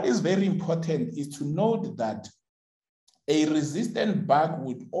 But what is very important is to note that a resistant bug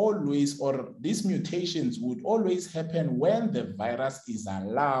would always, or these mutations would always happen when the virus is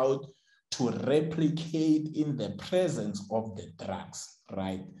allowed to replicate in the presence of the drugs,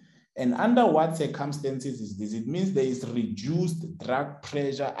 right? And under what circumstances is this? It means there is reduced drug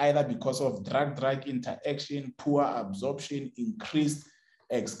pressure, either because of drug-drug interaction, poor absorption, increased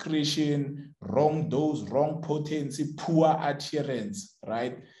excretion, wrong dose, wrong potency, poor adherence,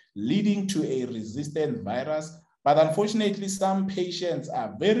 right? Leading to a resistant virus. But unfortunately, some patients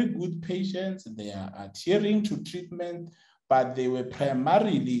are very good patients. They are adhering to treatment, but they were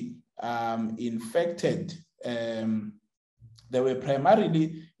primarily infected. They were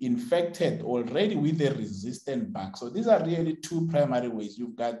primarily infected already with a resistant bug. So these are really two primary ways.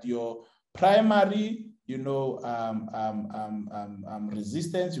 You've got your primary,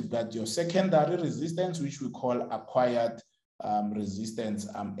 resistance. You've got your secondary resistance, which we call acquired resistance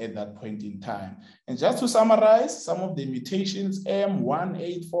at that point in time. And just to summarize some of the mutations,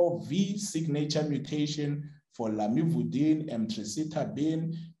 M184V signature mutation for lamivudine,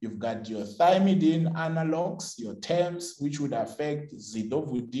 emtricitabine. You've got your thymidine analogs, your TEMs, which would affect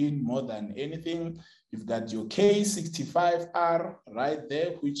zidovudine more than anything. You've got your K65R right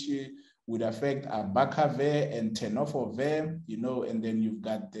there, which would affect abacavir and tenofovir, and then you've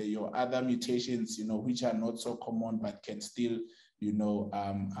got your other mutations, which are not so common, but can still,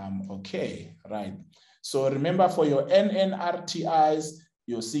 okay, right? So remember, for your NNRTIs,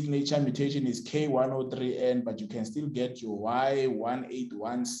 your signature mutation is K103N, but you can still get your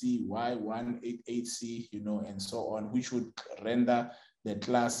Y181C, Y188C, and so on, which would render the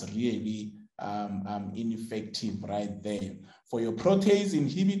class really ineffective right there. For your protease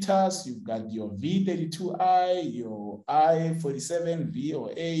inhibitors, you've got your V32I, your I47V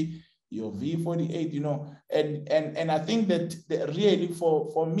or A, your V48, and I think that really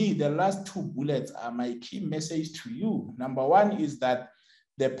for me, the last two bullets are my key message to you. Number one is that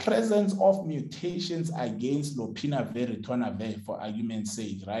the presence of mutations against lopinavir, ritonavir, for argument's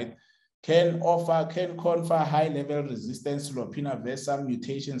sake, right, can confer high-level resistance to lopinavir, some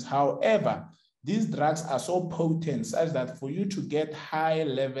mutations. However, these drugs are so potent such that for you to get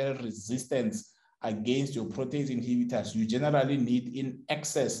high-level resistance against your protease inhibitors, you generally need in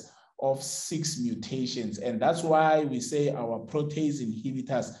excess of 6 mutations. And that's why we say our protease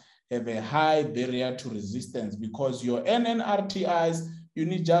inhibitors have a high barrier to resistance, because your NNRTIs, you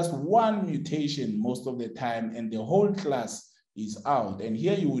need just 1 mutation most of the time, and the whole class is out. And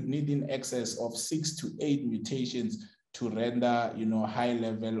here you would need in excess of 6 to 8 mutations to render, high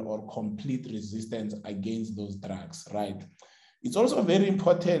level or complete resistance against those drugs, right? It's also very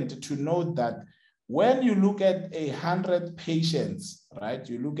important to note that when you look at 100 patients, right,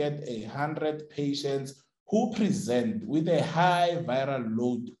 you look at 100 patients who present with a high viral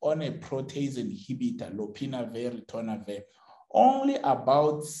load on a protease inhibitor, lopinavir, ritonavir, only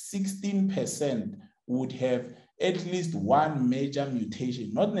about 16% would have at least 1 major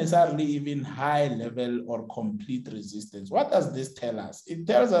mutation, not necessarily even high level or complete resistance. What does this tell us? It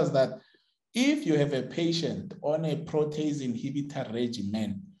tells us that if you have a patient on a protease inhibitor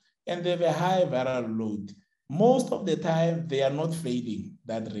regimen and they have a high viral load, most of the time they are not failing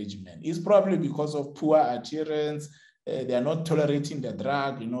that regimen. It's probably because of poor adherence. They are not tolerating the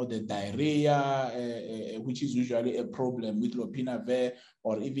drug, the diarrhea, which is usually a problem with lopinavir,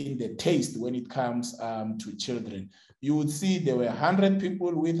 or even the taste when it comes to children. You would see there were 100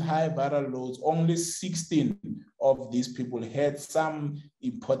 people with high viral loads. Only 16 of these people had some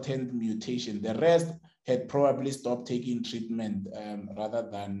important mutation. The rest had probably stopped taking treatment rather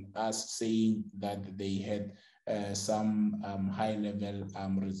than us saying that they had some high-level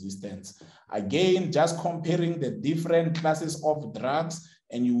resistance. Again, just comparing the different classes of drugs,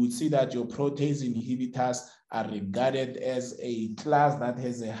 and you would see that your protease inhibitors are regarded as a class that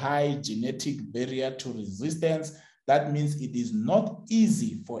has a high genetic barrier to resistance. That means it is not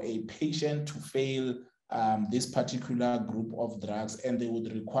easy for a patient to fail this particular group of drugs, and they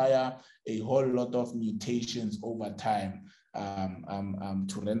would require a whole lot of mutations over time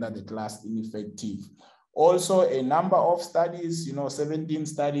to render the class ineffective. Also, a number of studies, 17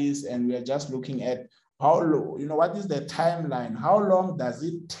 studies, and we are just looking at how, what is the timeline? How long does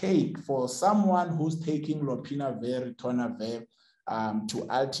it take for someone who's taking lopinavir, ritonavir, to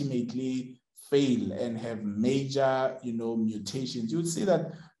ultimately fail and have major, mutations? You'd see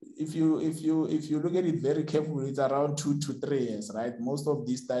that if you look at it very carefully, it's around 2 to 3 years, right? Most of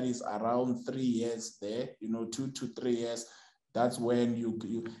these studies around 3 years there, 2 to 3 years. That's when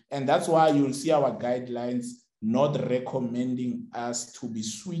and that's why you'll see our guidelines not recommending us to be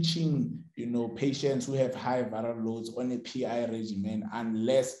switching, patients who have high viral loads on a PI regimen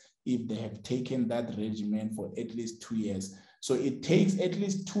unless if they have taken that regimen for at least 2 years. So it takes at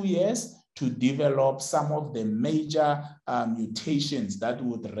least 2 years to develop some of the major mutations that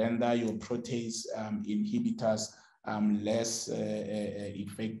would render your protease inhibitors less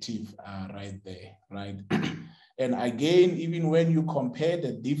effective right there, right? And again, even when you compare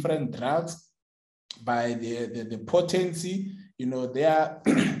the different drugs by the potency, you know, their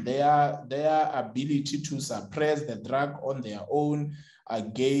ability to suppress the drug on their own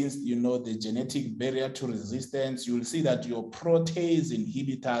against, you know, the genetic barrier to resistance, you'll see that your protease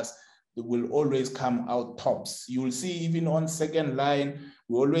inhibitors will always come out tops. You will see even on second line,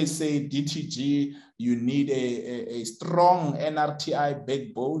 we always say DTG, you need a strong NRTI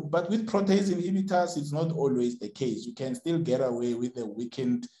backbone, but with protease inhibitors, it's not always the case. You can still get away with a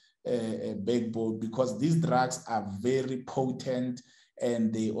weakened backbone because these drugs are very potent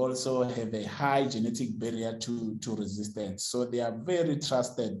and they also have a high genetic barrier to resistance. So they are very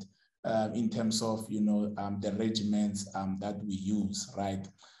trusted in terms of, you know, the regimens that we use, right?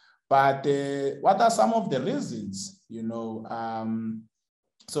 But what are some of the reasons, you know?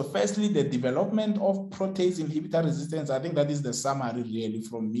 So firstly, the development of protease inhibitor resistance, I think that is the summary really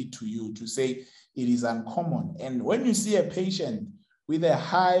from me to you to say it is uncommon. And when you see a patient with a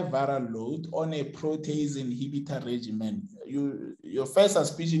high viral load on a protease inhibitor regimen, your first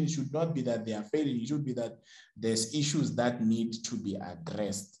suspicion should not be that they are failing. It should be that there's issues that need to be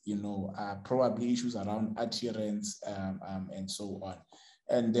addressed, you know, probably issues around adherence and so on.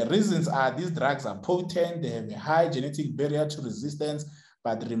 And the reasons are these drugs are potent, they have a high genetic barrier to resistance,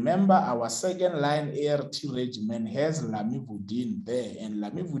 but remember our second line ART regimen has lamivudine there, and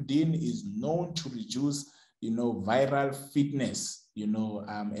lamivudine is known to reduce, you know, viral fitness, you know,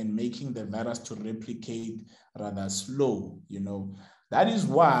 and making the virus to replicate rather slow, you know. That is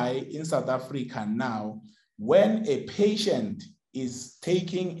why in South Africa now, when a patient is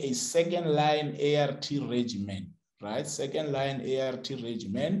taking a second line ART regimen, right? Second line ART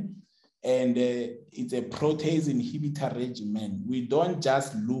regimen, and it's a protease inhibitor regimen. We don't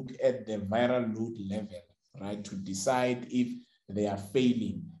just look at the viral load level, right, to decide if they are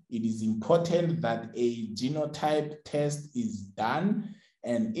failing. It is important that a genotype test is done,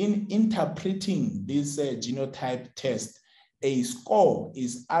 and in interpreting this genotype test, a score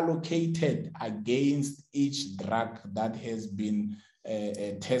is allocated against each drug that has been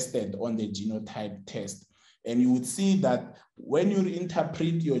tested on the genotype test. And you would see that when you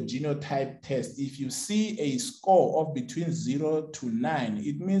interpret your genotype test, if you see a score of between 0 to 9,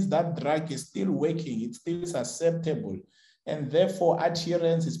 it means that drug is still working, it's still susceptible. And therefore,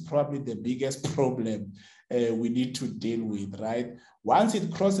 adherence is probably the biggest problem we need to deal with, right? Once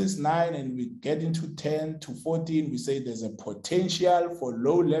it crosses 9 and we get into 10 to 14, we say there's a potential for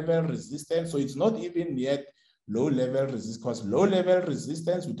low-level resistance. So it's not even yet low-level resistance, because low-level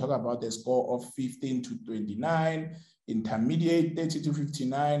resistance, we talk about a score of 15 to 29, intermediate 30 to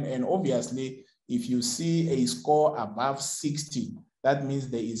 59, and obviously, if you see a score above 60, that means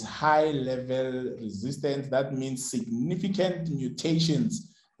there is high-level resistance. That means significant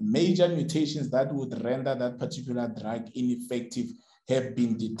mutations, major mutations that would render that particular drug ineffective have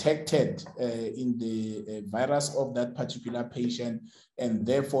been detected in the virus of that particular patient, and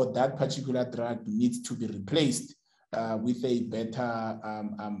therefore that particular drug needs to be replaced with a better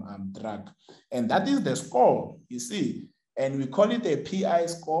drug. And that is the score, you see, and we call it a PI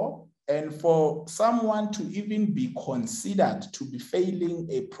score. And for someone to even be considered to be failing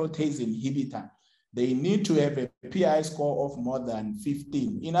a protease inhibitor, they need to have a PI score of more than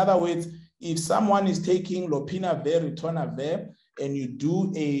 15. In other words, if someone is taking lopinavir, ritonavir, and you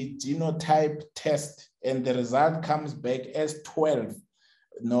do a genotype test and the result comes back as 12,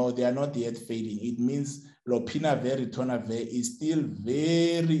 no, they are not yet failing. It means lopinavir, ritonavir is still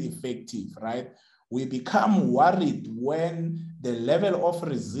very effective, right? We become worried when the level of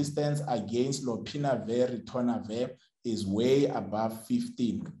resistance against lopinavir, ritonavir is way above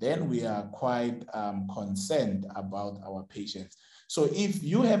 15. Then we are quite concerned about our patients. So if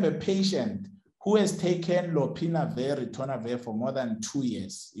you have a patient who has taken lopinavir, ritonavir for more than 2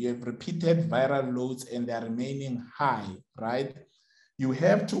 years, you have repeated viral loads and they are remaining high, right? You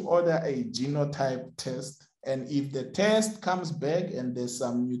have to order a genotype test. And if the test comes back and there's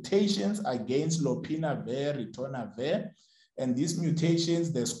some mutations against lopinavir, ritonavir, and these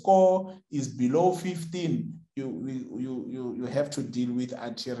mutations, the score is below 15, you have to deal with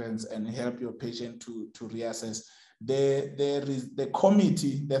adherence and help your patient to reassess. There is the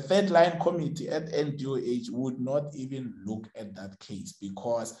committee, the third line committee at NDOH would not even look at that case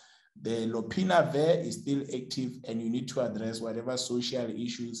because the lopinavir is still active and you need to address whatever social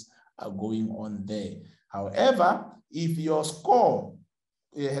issues are going on there. However, if your score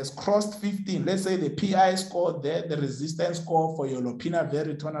has crossed 15, let's say the PI score there, the resistance score for your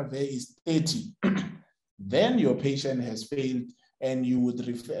lopinavir, ritonavir is 30, then your patient has failed, and you would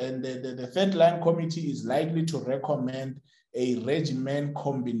and the third line committee is likely to recommend a regimen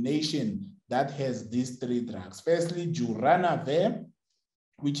combination that has these 3 drugs. Firstly, juranavir,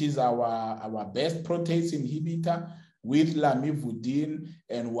 which is our best protease inhibitor, with lamivudine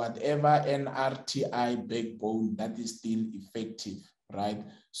and whatever NRTI backbone that is still effective, right?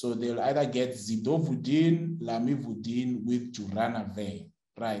 So they'll either get zidovudine, lamivudine with duranavir,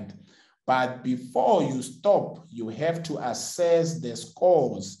 right? But before you stop, you have to assess the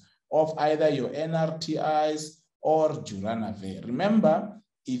scores of either your NRTIs or duranavir. Remember,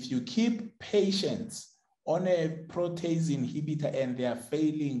 if you keep patients on a protease inhibitor and they are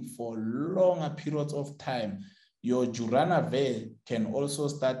failing for longer periods of time, your duranavir can also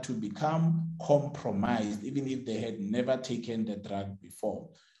start to become compromised, even if they had never taken the drug before.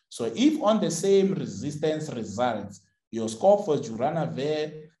 So if on the same resistance results, your score for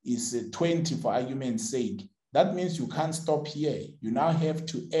duranavir is 20 for argument's sake, that means you can't stop here. You now have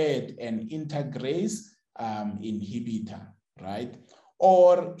to add an integrase inhibitor, right?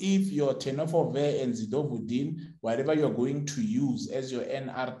 Or if your tenofovir and zidovudine, whatever you're going to use as your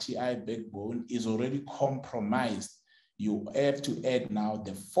NRTI backbone is already compromised, you have to add now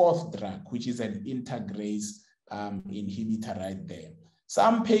the fourth drug, which is an integrase inhibitor right there.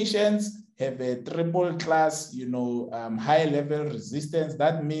 Some patients have a triple class, high level resistance.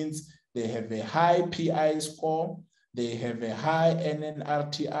 That means they have a high PI score, they have a high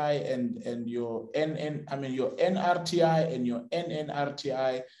NNRTI and your NRTI and your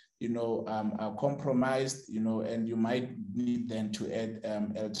NNRTI, are compromised, and you might need then to add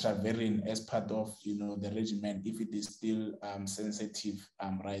eltraverin as part of, the regimen if it is still sensitive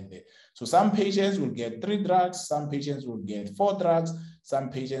right there. So some patients will get 3 drugs, some patients will get 4 drugs, some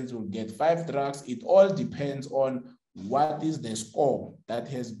patients will get 5 drugs. It all depends on what is the score that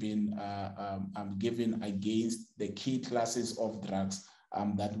has been given against the key classes of drugs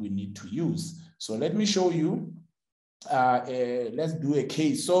that we need to use. So let me show you. Let's do a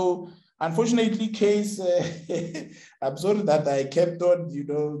case. So unfortunately, case, I'm sorry that I kept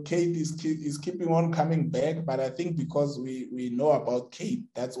on, Kate is keeping on coming back, but I think because we know about Kate,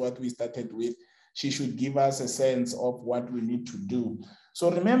 that's what we started with. She should give us a sense of what we need to do. So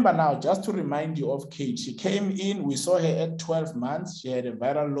remember now, just to remind you of Kate, she came in, we saw her at 12 months. She had a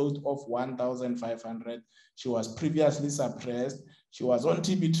viral load of 1,500. She was previously suppressed. She was on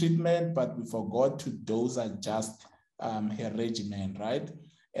TB treatment, but we forgot to dose adjust her regimen, right?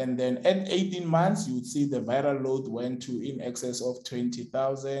 And then at 18 months, you would see the viral load went to in excess of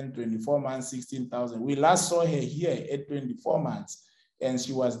 20,000, 24 months, 16,000. We last saw her here at 24 months. And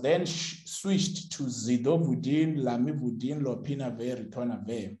she was then switched to zidovudine, lamivudine, lopinavir,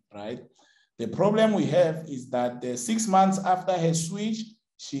 ritonavir, right? The problem we have is that 6 months after her switch,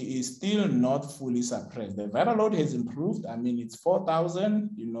 she is still not fully suppressed. The viral load has improved. I mean, it's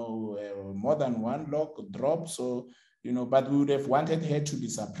 4,000, more than 1 log drop. So, but we would have wanted her to be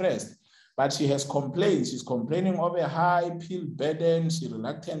suppressed. But she has complained. She's complaining of a high pill burden. She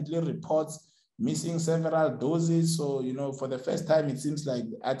reluctantly reports missing several doses. So, for the first time, it seems like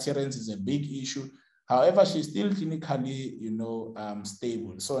adherence is a big issue. However, she's still clinically,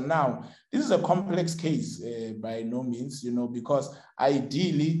 stable. So now, this is a complex case by no means, because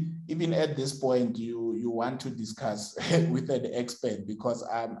ideally, even at this point, you want to discuss with an expert, because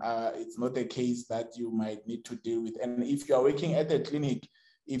it's not a case that you might need to deal with. And if you are working at a clinic,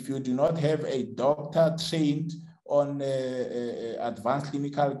 if you do not have a doctor trained on advanced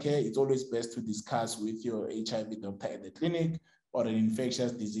clinical care, it's always best to discuss with your HIV doctor at the clinic or an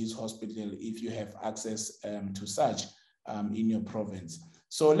infectious disease hospital if you have access to such in your province.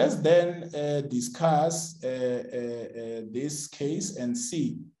 So let's then discuss this case and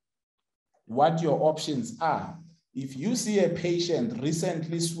see what your options are. If you see a patient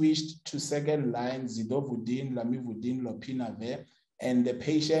recently switched to second line zidovudine, lamivudine, lopinavir, and the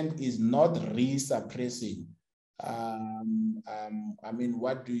patient is not resuppressing, I mean,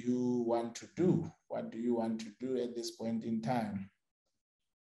 what do you want to do? What do you want to do at this point in time?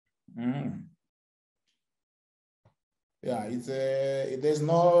 Yeah, there's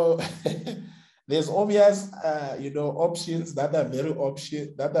no, there's obvious, options that are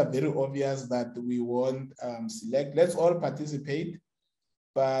very obvious that we won't select. Let's all participate,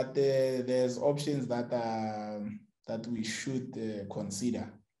 but there's options that we should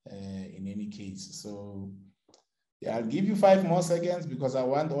consider in any case. So yeah, I'll give you 5 more seconds because I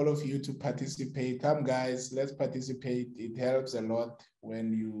want all of you to participate. Come guys, let's participate. It helps a lot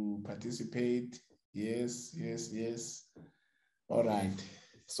when you participate. Yes, yes, yes. All right.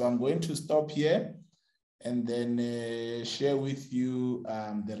 So I'm going to stop here and then share with you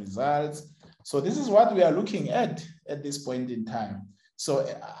the results. So this is what we are looking at this point in time. So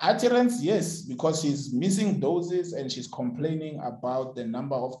adherence, yes, because she's missing doses and she's complaining about the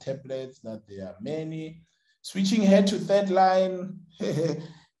number of tablets, that there are many. Switching her to third line,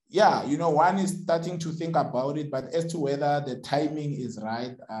 yeah, you know, one is starting to think about it, but as to whether the timing is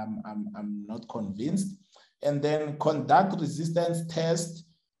right, I'm not convinced. And then conduct resistance test.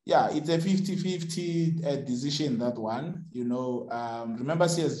 Yeah, it's a 50-50 decision, that one. You know, remember,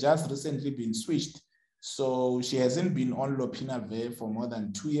 she has just recently been switched. So she hasn't been on lopinavir for more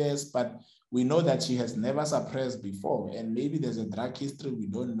than 2 years, but we know that she has never suppressed before. And maybe there's a drug history we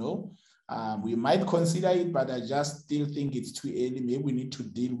don't know. We might consider it, but I just still think it's too early. Maybe we need to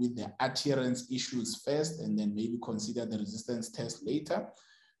deal with the adherence issues first, and then maybe consider the resistance test later.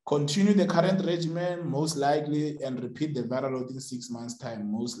 Continue the current regimen, most likely, and repeat the viral load in 6 months'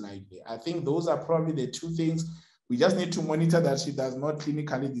 time, most likely. I think those are probably the two things. We just need to monitor that she does not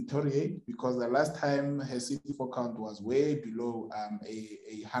clinically deteriorate, because the last time her CD4 count was way below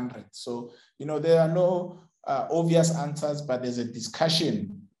 100. So, you know, there are no obvious answers, but there's a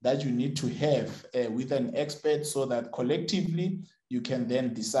discussion that you need to have with an expert, so that collectively you can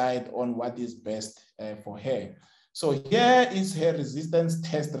then decide on what is best for her. So here is her resistance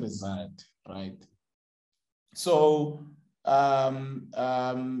test result, right? So, some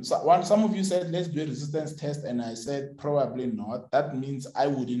of you said, let's do a resistance test, and I said, probably not. That means I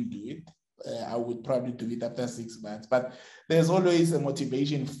wouldn't do it. I would probably do it after 6 months, but there's always a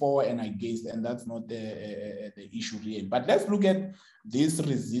motivation for and against, and that's not the issue really. But let's look at these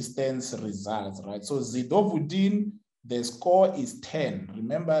resistance results, right? So zidovudine, the score is 10.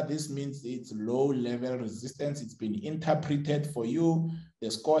 Remember, this means it's low level resistance. It's been interpreted for you.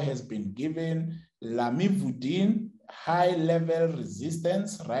 The score has been given. Lamivudine, high level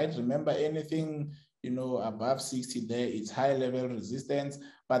resistance, right? Remember, anything, you know, above 60 there, it's high level resistance.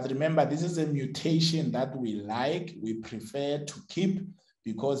 But remember, this is a mutation that we prefer to keep,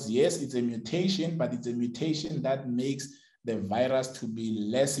 because yes, it's a mutation, but it's a mutation that makes the virus to be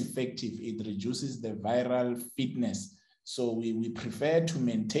less effective. It reduces the viral fitness. So we prefer to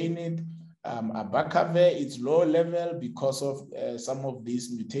maintain it. Abacavir, it's low level because of some of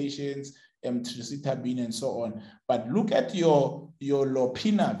these mutations, emtricitabine and so on. But look at your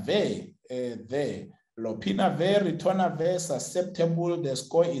lopinavir there. Lopinavir, ritonavir, susceptible, the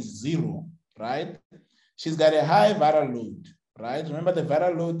score is 0, right? She's got a high viral load, right? Remember, the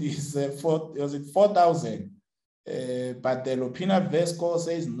viral load is 4,000. But the lopinavir score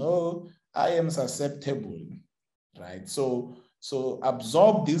says, no, I am susceptible, right? So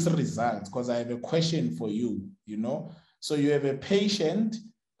absorb these results, because I have a question for you, you know? So you have a patient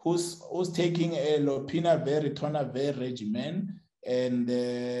who's taking a lopinavir, ritonavir regimen, and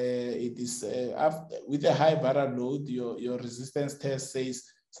it is with a high viral load, your resistance test says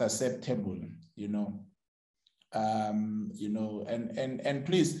susceptible, you know, and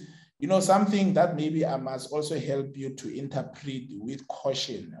please, you know, something that maybe I must also help you to interpret with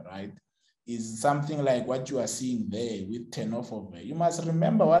caution, right, is something like what you are seeing there with tenofovir. You must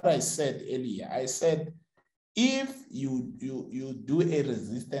remember what I said earlier. I said, if you do a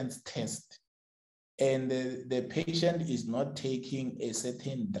resistance test and the patient is not taking a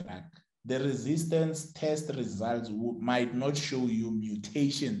certain drug, the resistance test results might not show you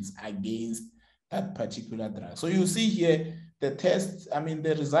mutations against that particular drug. So you see here, the test, I mean,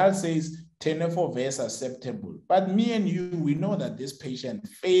 the result says tenofovir susceptible. But me and you, we know that this patient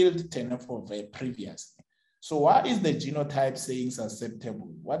failed tenofovir previously. So why is the genotype saying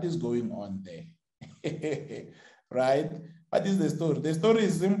susceptible? What is going on there? Right? What is the story? The story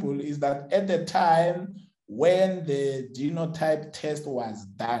is simple, is that at the time when the genotype test was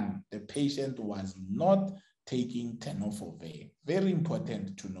done, the patient was not taking tenofovir. Very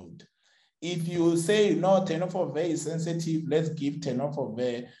important to note. If you say, no, tenofovir is sensitive, let's give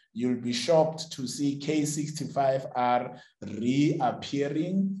tenofovir, you'll be shocked to see K65R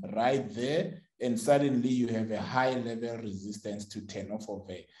reappearing right there, and suddenly you have a high level resistance to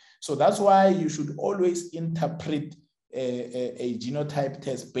tenofovir. So that's why you should always interpret a genotype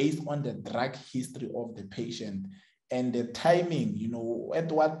test based on the drug history of the patient and the timing, you know, at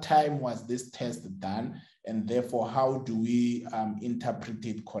what time was this test done, and therefore how do we interpret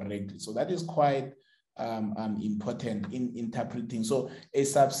it correctly. So that is quite important in interpreting. So a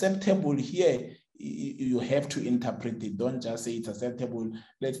susceptible here, you have to interpret it. Don't just say it's susceptible,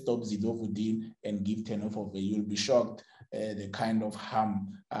 let's stop zidovudine and give tenofovir. You'll be shocked the kind of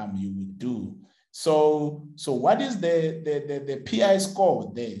harm you would do. So what is the PI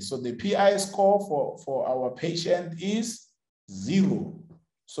score there? So the PI score for our patient is 0.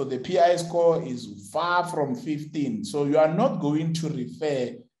 So the PI score is far from 15. So you are not going to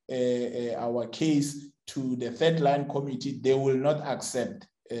refer our case to the third line committee. They will not accept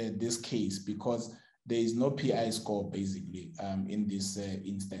this case because there is no PI score basically in this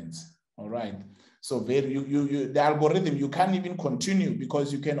instance. All right. So the algorithm, you can't even continue,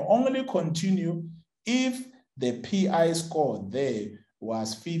 because you can only continue if the PI score there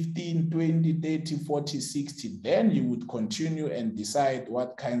was 15, 20, 30, 40, 60. Then you would continue and decide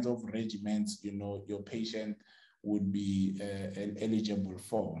what kinds of regimens, you know, your patient would be eligible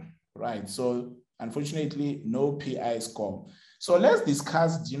for, right? So unfortunately, no PI score. So let's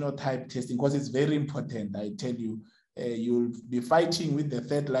discuss genotype testing, because it's very important. I tell you, you'll be fighting with the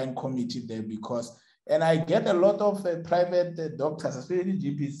third line committee there, because, and I get a lot of private doctors, especially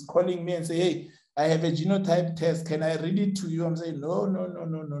GPs, calling me and say, hey, I have a genotype test. Can I read it to you? I'm saying,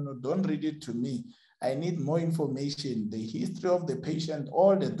 no, don't read it to me. I need more information, the history of the patient,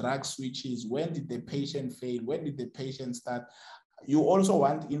 all the drug switches, when did the patient fail, when did the patient start? You also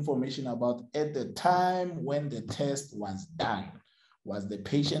want information about at the time when the test was done. Was the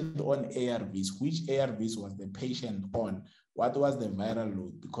patient on ARVs? Which ARVs was the patient on? What was the viral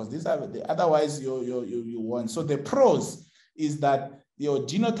load? Because these are otherwise you want. So the pros is that your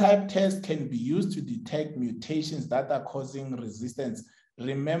genotype test can be used to detect mutations that are causing resistance.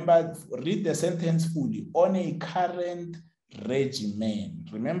 Remember, read the sentence fully. On a current regimen.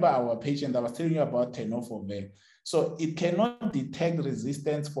 Remember our patient, I was telling you about tenofovir. So it cannot detect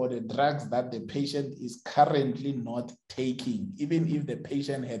resistance for the drugs that the patient is currently not taking, even if the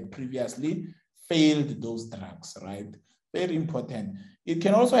patient had previously failed those drugs, right? Very important. It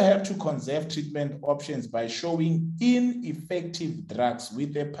can also help to conserve treatment options by showing ineffective drugs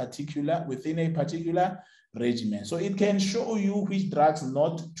within a particular regimen. So it can show you which drugs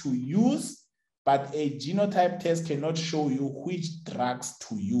not to use, but a genotype test cannot show you which drugs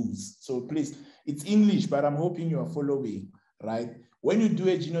to use. So please, it's English, but I'm hoping you are following, right? When you do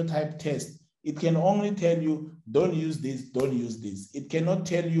a genotype test, it can only tell you, don't use this, don't use this. It cannot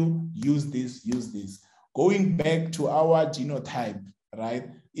tell you, use this, use this. Going back to our genotype, right?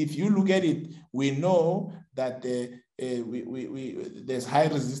 If you look at it, we know that there's high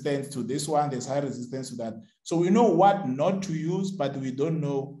resistance to this one, there's high resistance to that. So we know what not to use, but we don't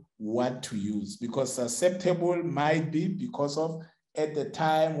know what to use, because susceptible might be because of at the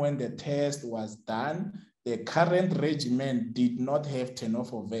time when the test was done, the current regimen did not have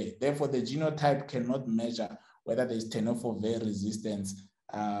tenofovir. Therefore, the genotype cannot measure whether there's tenofovir resistance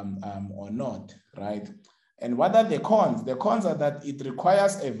or not, right? And what are the cons? The cons are that it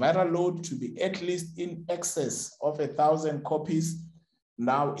requires a viral load to be at least in excess of 1,000 copies.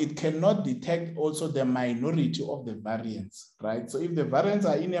 Now, it cannot detect also the minority of the variants, right? So if the variants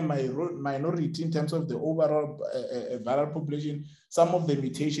are in a minority in terms of the overall viral population, some of the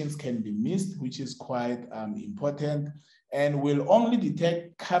mutations can be missed, which is quite important, and will only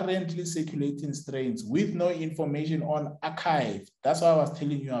detect currently circulating strains with no information on archive. That's what I was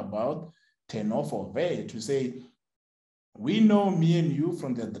telling you about tenofovir, to say, we know, me and you,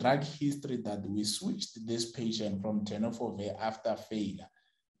 from the drug history that we switched this patient from tenofovir after failure.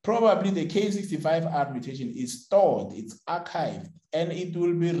 Probably the K65R mutation is stored, it's archived, and it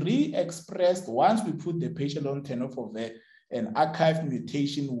will be re-expressed once we put the patient on tenofovir. An archived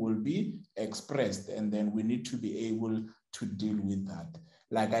mutation will be expressed, and then we need to be able to deal with that.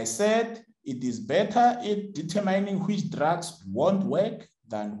 Like I said, it is better at determining which drugs won't work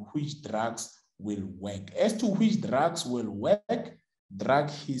than which drugs will work. As to which drugs will work,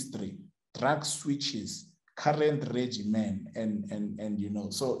 drug history, drug switches, current regimen, and you know,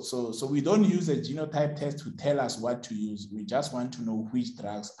 so we don't use a genotype test to tell us what to use. We just want to know which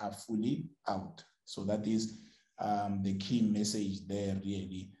drugs are fully out. So that is the key message there,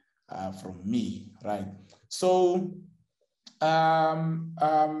 really, from me, right? So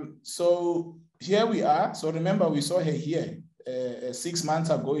so here we are. So remember, we saw her here 6 months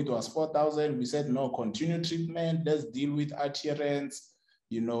ago. It was 4,000. We said no, continue treatment, let's deal with adherence,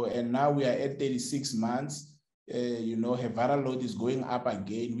 you know, and now we are at 36 months. You know, her viral load is going up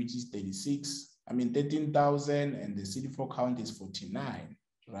again, which is 36. I mean, 13,000, and the CD4 count is 49,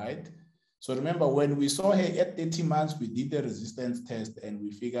 right? So remember, when we saw her at 30 months, we did the resistance test and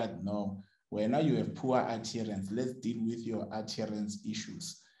we figured, no, well, now you have poor adherence. Let's deal with your adherence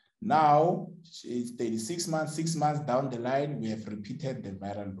issues. Now, it's 36 months, 6 months down the line, we have repeated the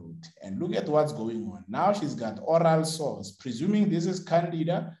viral load. And look at what's going on. Now she's got oral sores. Presuming this is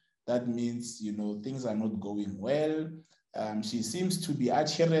candida, that means, you know, things are not going well. She seems to be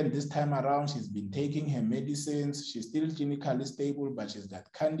adherent this time around. She's been taking her medicines. She's still clinically stable, but she's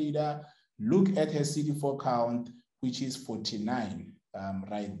got candida. Look at her CD4 count, which is 49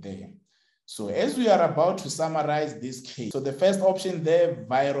 right there. So as we are about to summarize this case, so the first option there,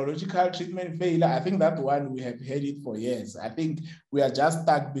 virological treatment failure, I think that one we have had it for years. I think we are just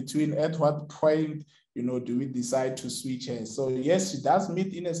stuck between at what point do we decide to switch her? So yes, she does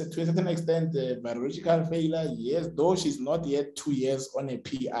meet to a certain extent virological failure. Yes, though she's not yet 2 years on a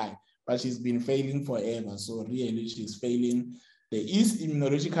PI, but she's been failing forever. So really she's failing. There is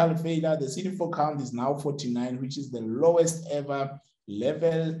immunological failure. The CD4 count is now 49, which is the lowest ever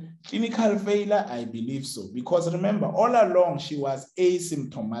level. Clinical failure, I believe so. Because remember, all along, she was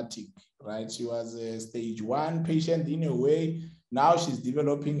asymptomatic, right? She was a stage 1 patient in a way. Now she's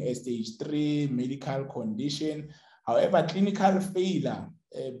developing a stage 3 medical condition. However, clinical failure,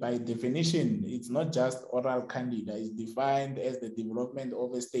 by definition, it's not just oral candida. It's defined as the development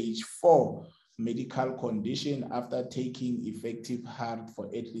of a stage 4 medical condition after taking effective HART for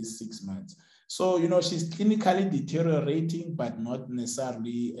at least 6 months. So, she's clinically deteriorating, but not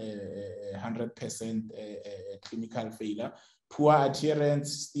necessarily 100% clinical failure. Poor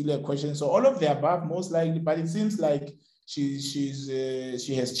adherence, still a question. So all of the above, most likely, but it seems like she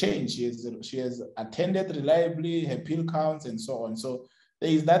has changed. She has attended reliably, her pill counts and so on. So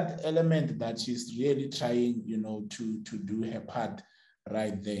there is that element that she's really trying, to do her part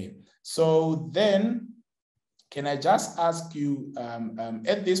right there. So then, can I just ask you,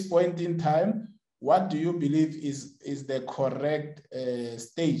 at this point in time, what do you believe is the correct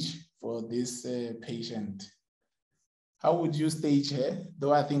stage for this patient? How would you stage her?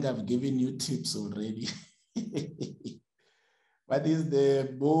 Though I think I've given you tips already. What is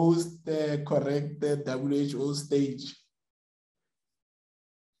the most correct WHO stage?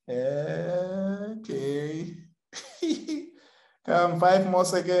 Okay. Come, 5 more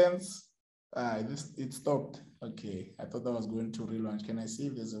seconds. It stopped. Okay, I thought I was going to relaunch. Can I see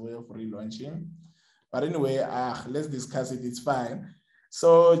if there's a way of relaunching? But anyway, let's discuss it. It's fine.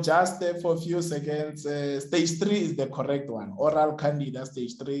 So just for a few seconds, stage 3 is the correct one. Oral candida,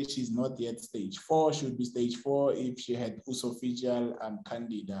 stage 3. She's not yet stage 4. Should be stage 4 if she had esophageal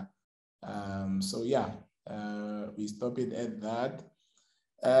candida. So yeah, we stop it at that.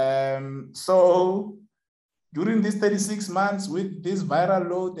 So during these 36 months with this viral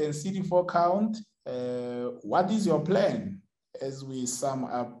load and CD4 count, what is your plan as we sum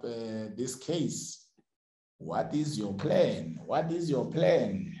up this case? What is your plan? What is your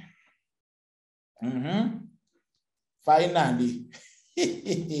plan? Finally.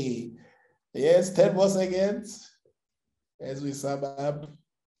 Yes, 10 more seconds as we sum up.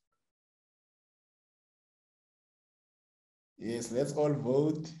 Yes, let's all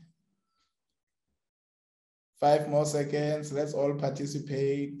vote. 5 more seconds. Let's all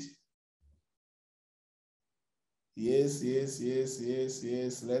participate. Yes, yes, yes, yes,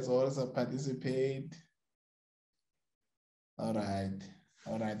 yes. Let's also participate. All right.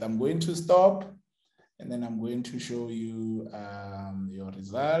 All right. I'm going to stop and then I'm going to show you your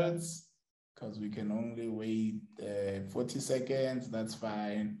results because we can only wait 40 seconds. That's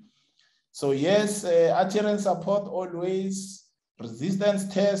fine. So yes, adherence support always.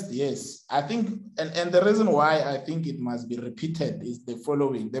 Resistance test, yes. I think, and the reason why I think it must be repeated is the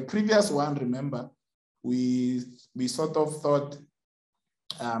following. The previous one, remember, we sort of thought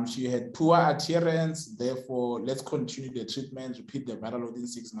she had poor adherence, therefore let's continue the treatment, repeat the viral load in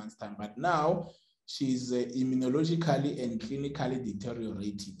 6 months' time. But now she's immunologically and clinically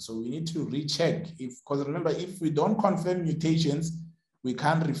deteriorating. So we need to recheck, because remember, if we don't confirm mutations, we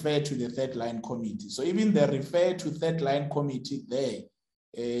can't refer to the third line committee. So even the refer to third line committee there,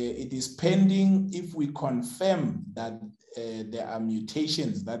 it is pending if we confirm that there are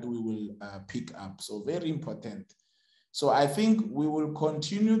mutations that we will pick up. So very important. So I think we will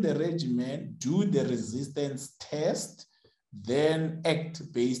continue the regimen, do the resistance test, then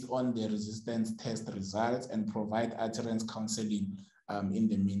act based on the resistance test results and provide adherence counseling in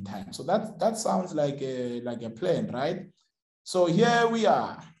the meantime. So that sounds like a plan, right? So here we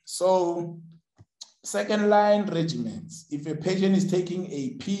are. So second line regimens. If a patient is taking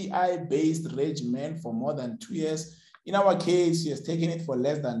a PI-based regimen for more than 2 years, in our case, she has taken it for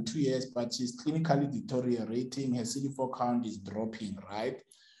less than 2 years, but she's clinically deteriorating. Her CD4 count is dropping, right?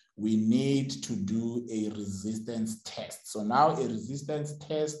 We need to do a resistance test. So now a resistance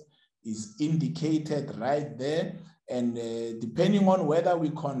test is indicated right there. And depending on whether we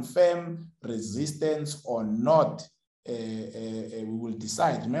confirm resistance or not, we will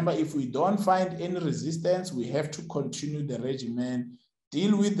decide. Remember, if we don't find any resistance, we have to continue the regimen,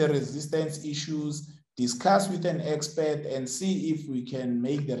 deal with the resistance issues, discuss with an expert and see if we can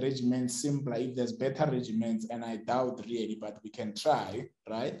make the regimen simpler, if there's better regimens, and I doubt really, but we can try,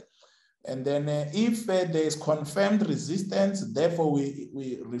 right? And then if there's confirmed resistance, therefore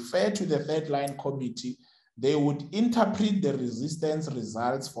we refer to the third line committee. They would interpret the resistance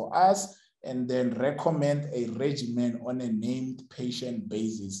results for us and then recommend a regimen on a named patient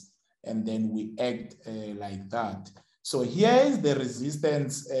basis. and then we act like that. So here is the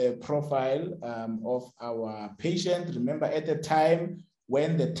resistance profile of our patient. Remember, at the time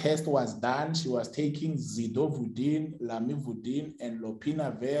when the test was done, she was taking zidovudine, lamivudine, and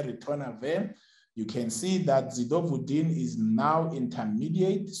lopinavir, ritonavir. You can see that zidovudine is now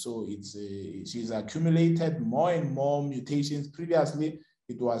intermediate, so she's accumulated more and more mutations. Previously,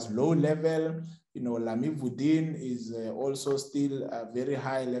 it was low level. You know, lamivudine is also still a very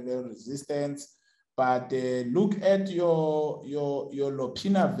high level resistance. But look at your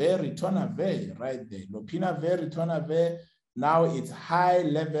lopinavir, ritonavir right there. Lopinavir, ritonavir, now it's high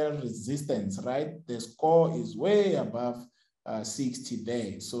level resistance, right? The score is way above 60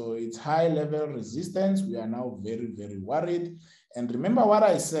 there. So it's high level resistance. We are now very, very worried. And remember what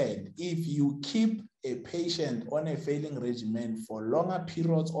I said, if you keep a patient on a failing regimen for longer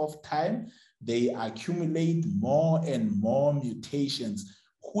periods of time, they accumulate more and more mutations,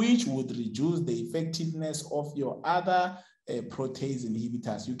 which would reduce the effectiveness of your other protease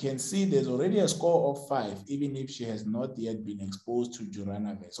inhibitors. You can see there's already a score of 5, even if she has not yet been exposed to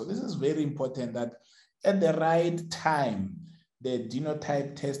duranavir. So this is very important that at the right time, the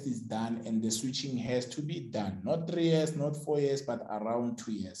genotype test is done and the switching has to be done. Not 3 years, not 4 years, but around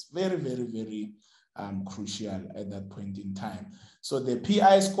 2 years. Very, very, very crucial at that point in time. So the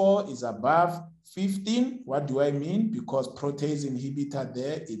PI score is above 15. What do I mean? Because protease inhibitor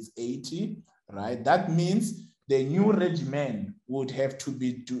there is 80, right? That means the new regimen would have to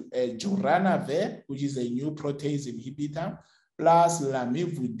be duranavir, which is a new protease inhibitor, plus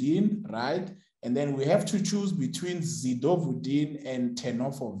lamivudine, right? And then we have to choose between zidovudine and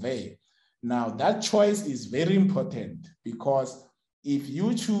tenofovir. Now that choice is very important because if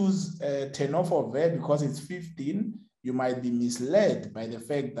you choose tenofovir because it's 15, you might be misled by the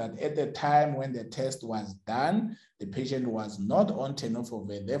fact that at the time when the test was done, the patient was not on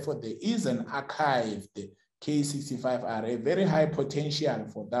tenofovir. Therefore, there is an archived K65RA, very high potential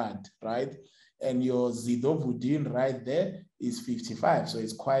for that, right? And your zidovudine right there is 55, so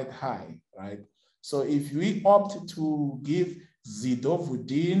it's quite high, right? So if we opt to give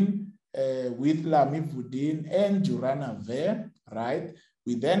zidovudine with lamivudine and duranavir, right,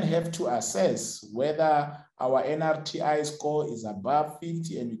 we then have to assess whether our NRTI score is above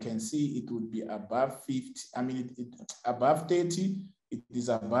 50, and you can see it would be above 50. I mean, above 30, it is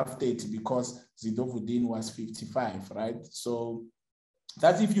above 30 because zidovudine was 55, right? So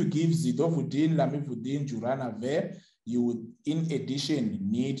that's if you give zidovudine, lamivudine, duranavir, you would, in addition,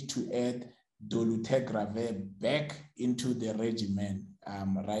 need to add dolutegravir back into the regimen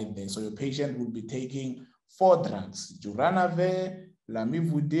right there. So your patient will be taking 4 drugs, duranavir,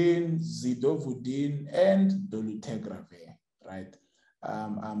 lamivudine, zidovudine, and dolutegravir, right?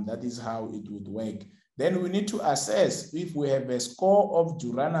 That is how it would work. Then we need to assess if we have a score of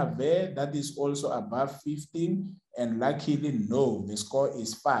duranavir that is also above 15, and luckily, no, the score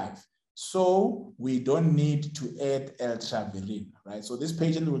is 5. So we don't need to add eltravirin, right? So this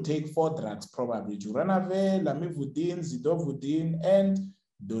patient will take 4 drugs, probably duranavir, lamivudine, zidovudine, and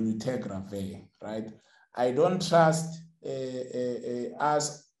dolutegravir, right? I don't trust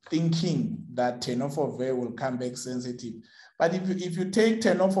us thinking that tenofovir will come back sensitive. But if you take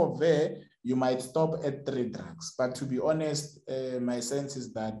tenofovir, you might stop at 3 drugs. But to be honest, my sense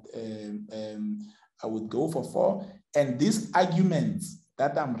is that I would go for 4. And these arguments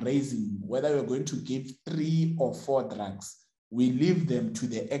that I'm raising, whether you're going to give 3 or 4 drugs, we leave them to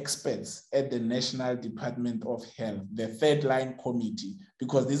the experts at the National Department of Health, the third line committee,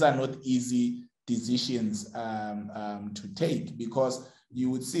 because these are not easy decisions to take, because you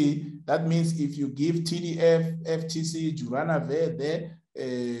would see that means if you give TDF, FTC, duranavir there,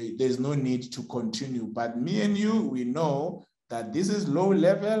 there's no need to continue. But me and you, we know that this is low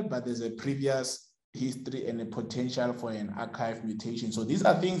level, but there's a previous history and a potential for an archive mutation. So these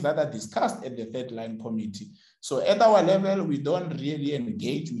are things that are discussed at the third line committee. So at our level, we don't really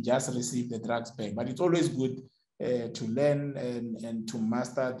engage, we just receive the drugs back. But it's always good to learn and to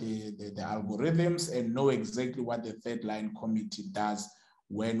master the algorithms and know exactly what the third line committee does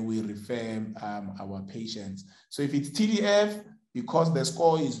when we refer our patients. So if it's TDF, because the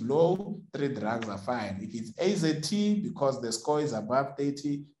score is low, 3 drugs are fine. If it's AZT, because the score is above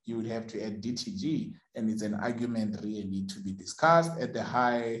 30, you would have to add DTG. And it's an argument really to be discussed at the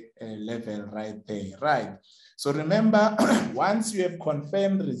high level right there, right? So remember, once you have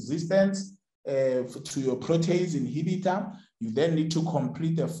confirmed resistance to your protease inhibitor, you then need to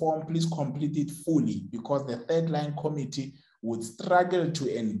complete a form. Please complete it fully, because the third line committee would struggle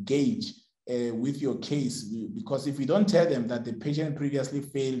to engage with your case, because if you don't tell them that the patient previously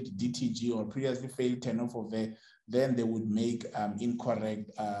failed DTG or previously failed tenofovir, then they would make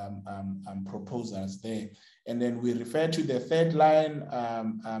incorrect proposals there. And then we refer to the third line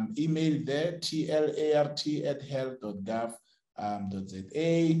email there,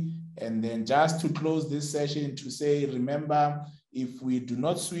 tlart@health.gov.za. And then just to close this session, to say, remember, if we do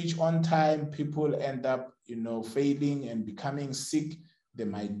not switch on time, people end up, failing and becoming sick. They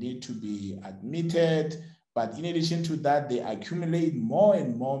might need to be admitted. But in addition to that, they accumulate more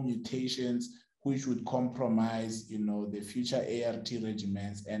and more mutations, which would compromise, the future ART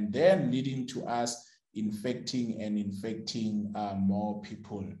regimens, and then leading to us infecting more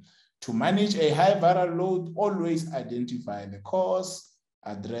people. To manage a high viral load, always identify the cause,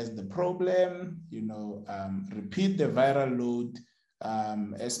 address the problem, repeat the viral load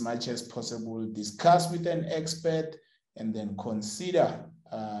as much as possible, discuss with an expert, and then consider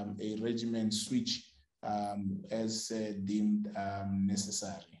a regimen switch as deemed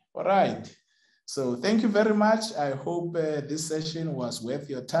necessary. All right. So thank you very much. I hope this session was worth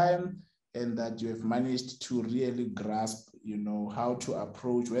your time and that you have managed to really grasp, how to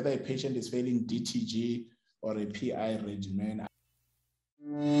approach whether a patient is failing DTG or a PI regimen.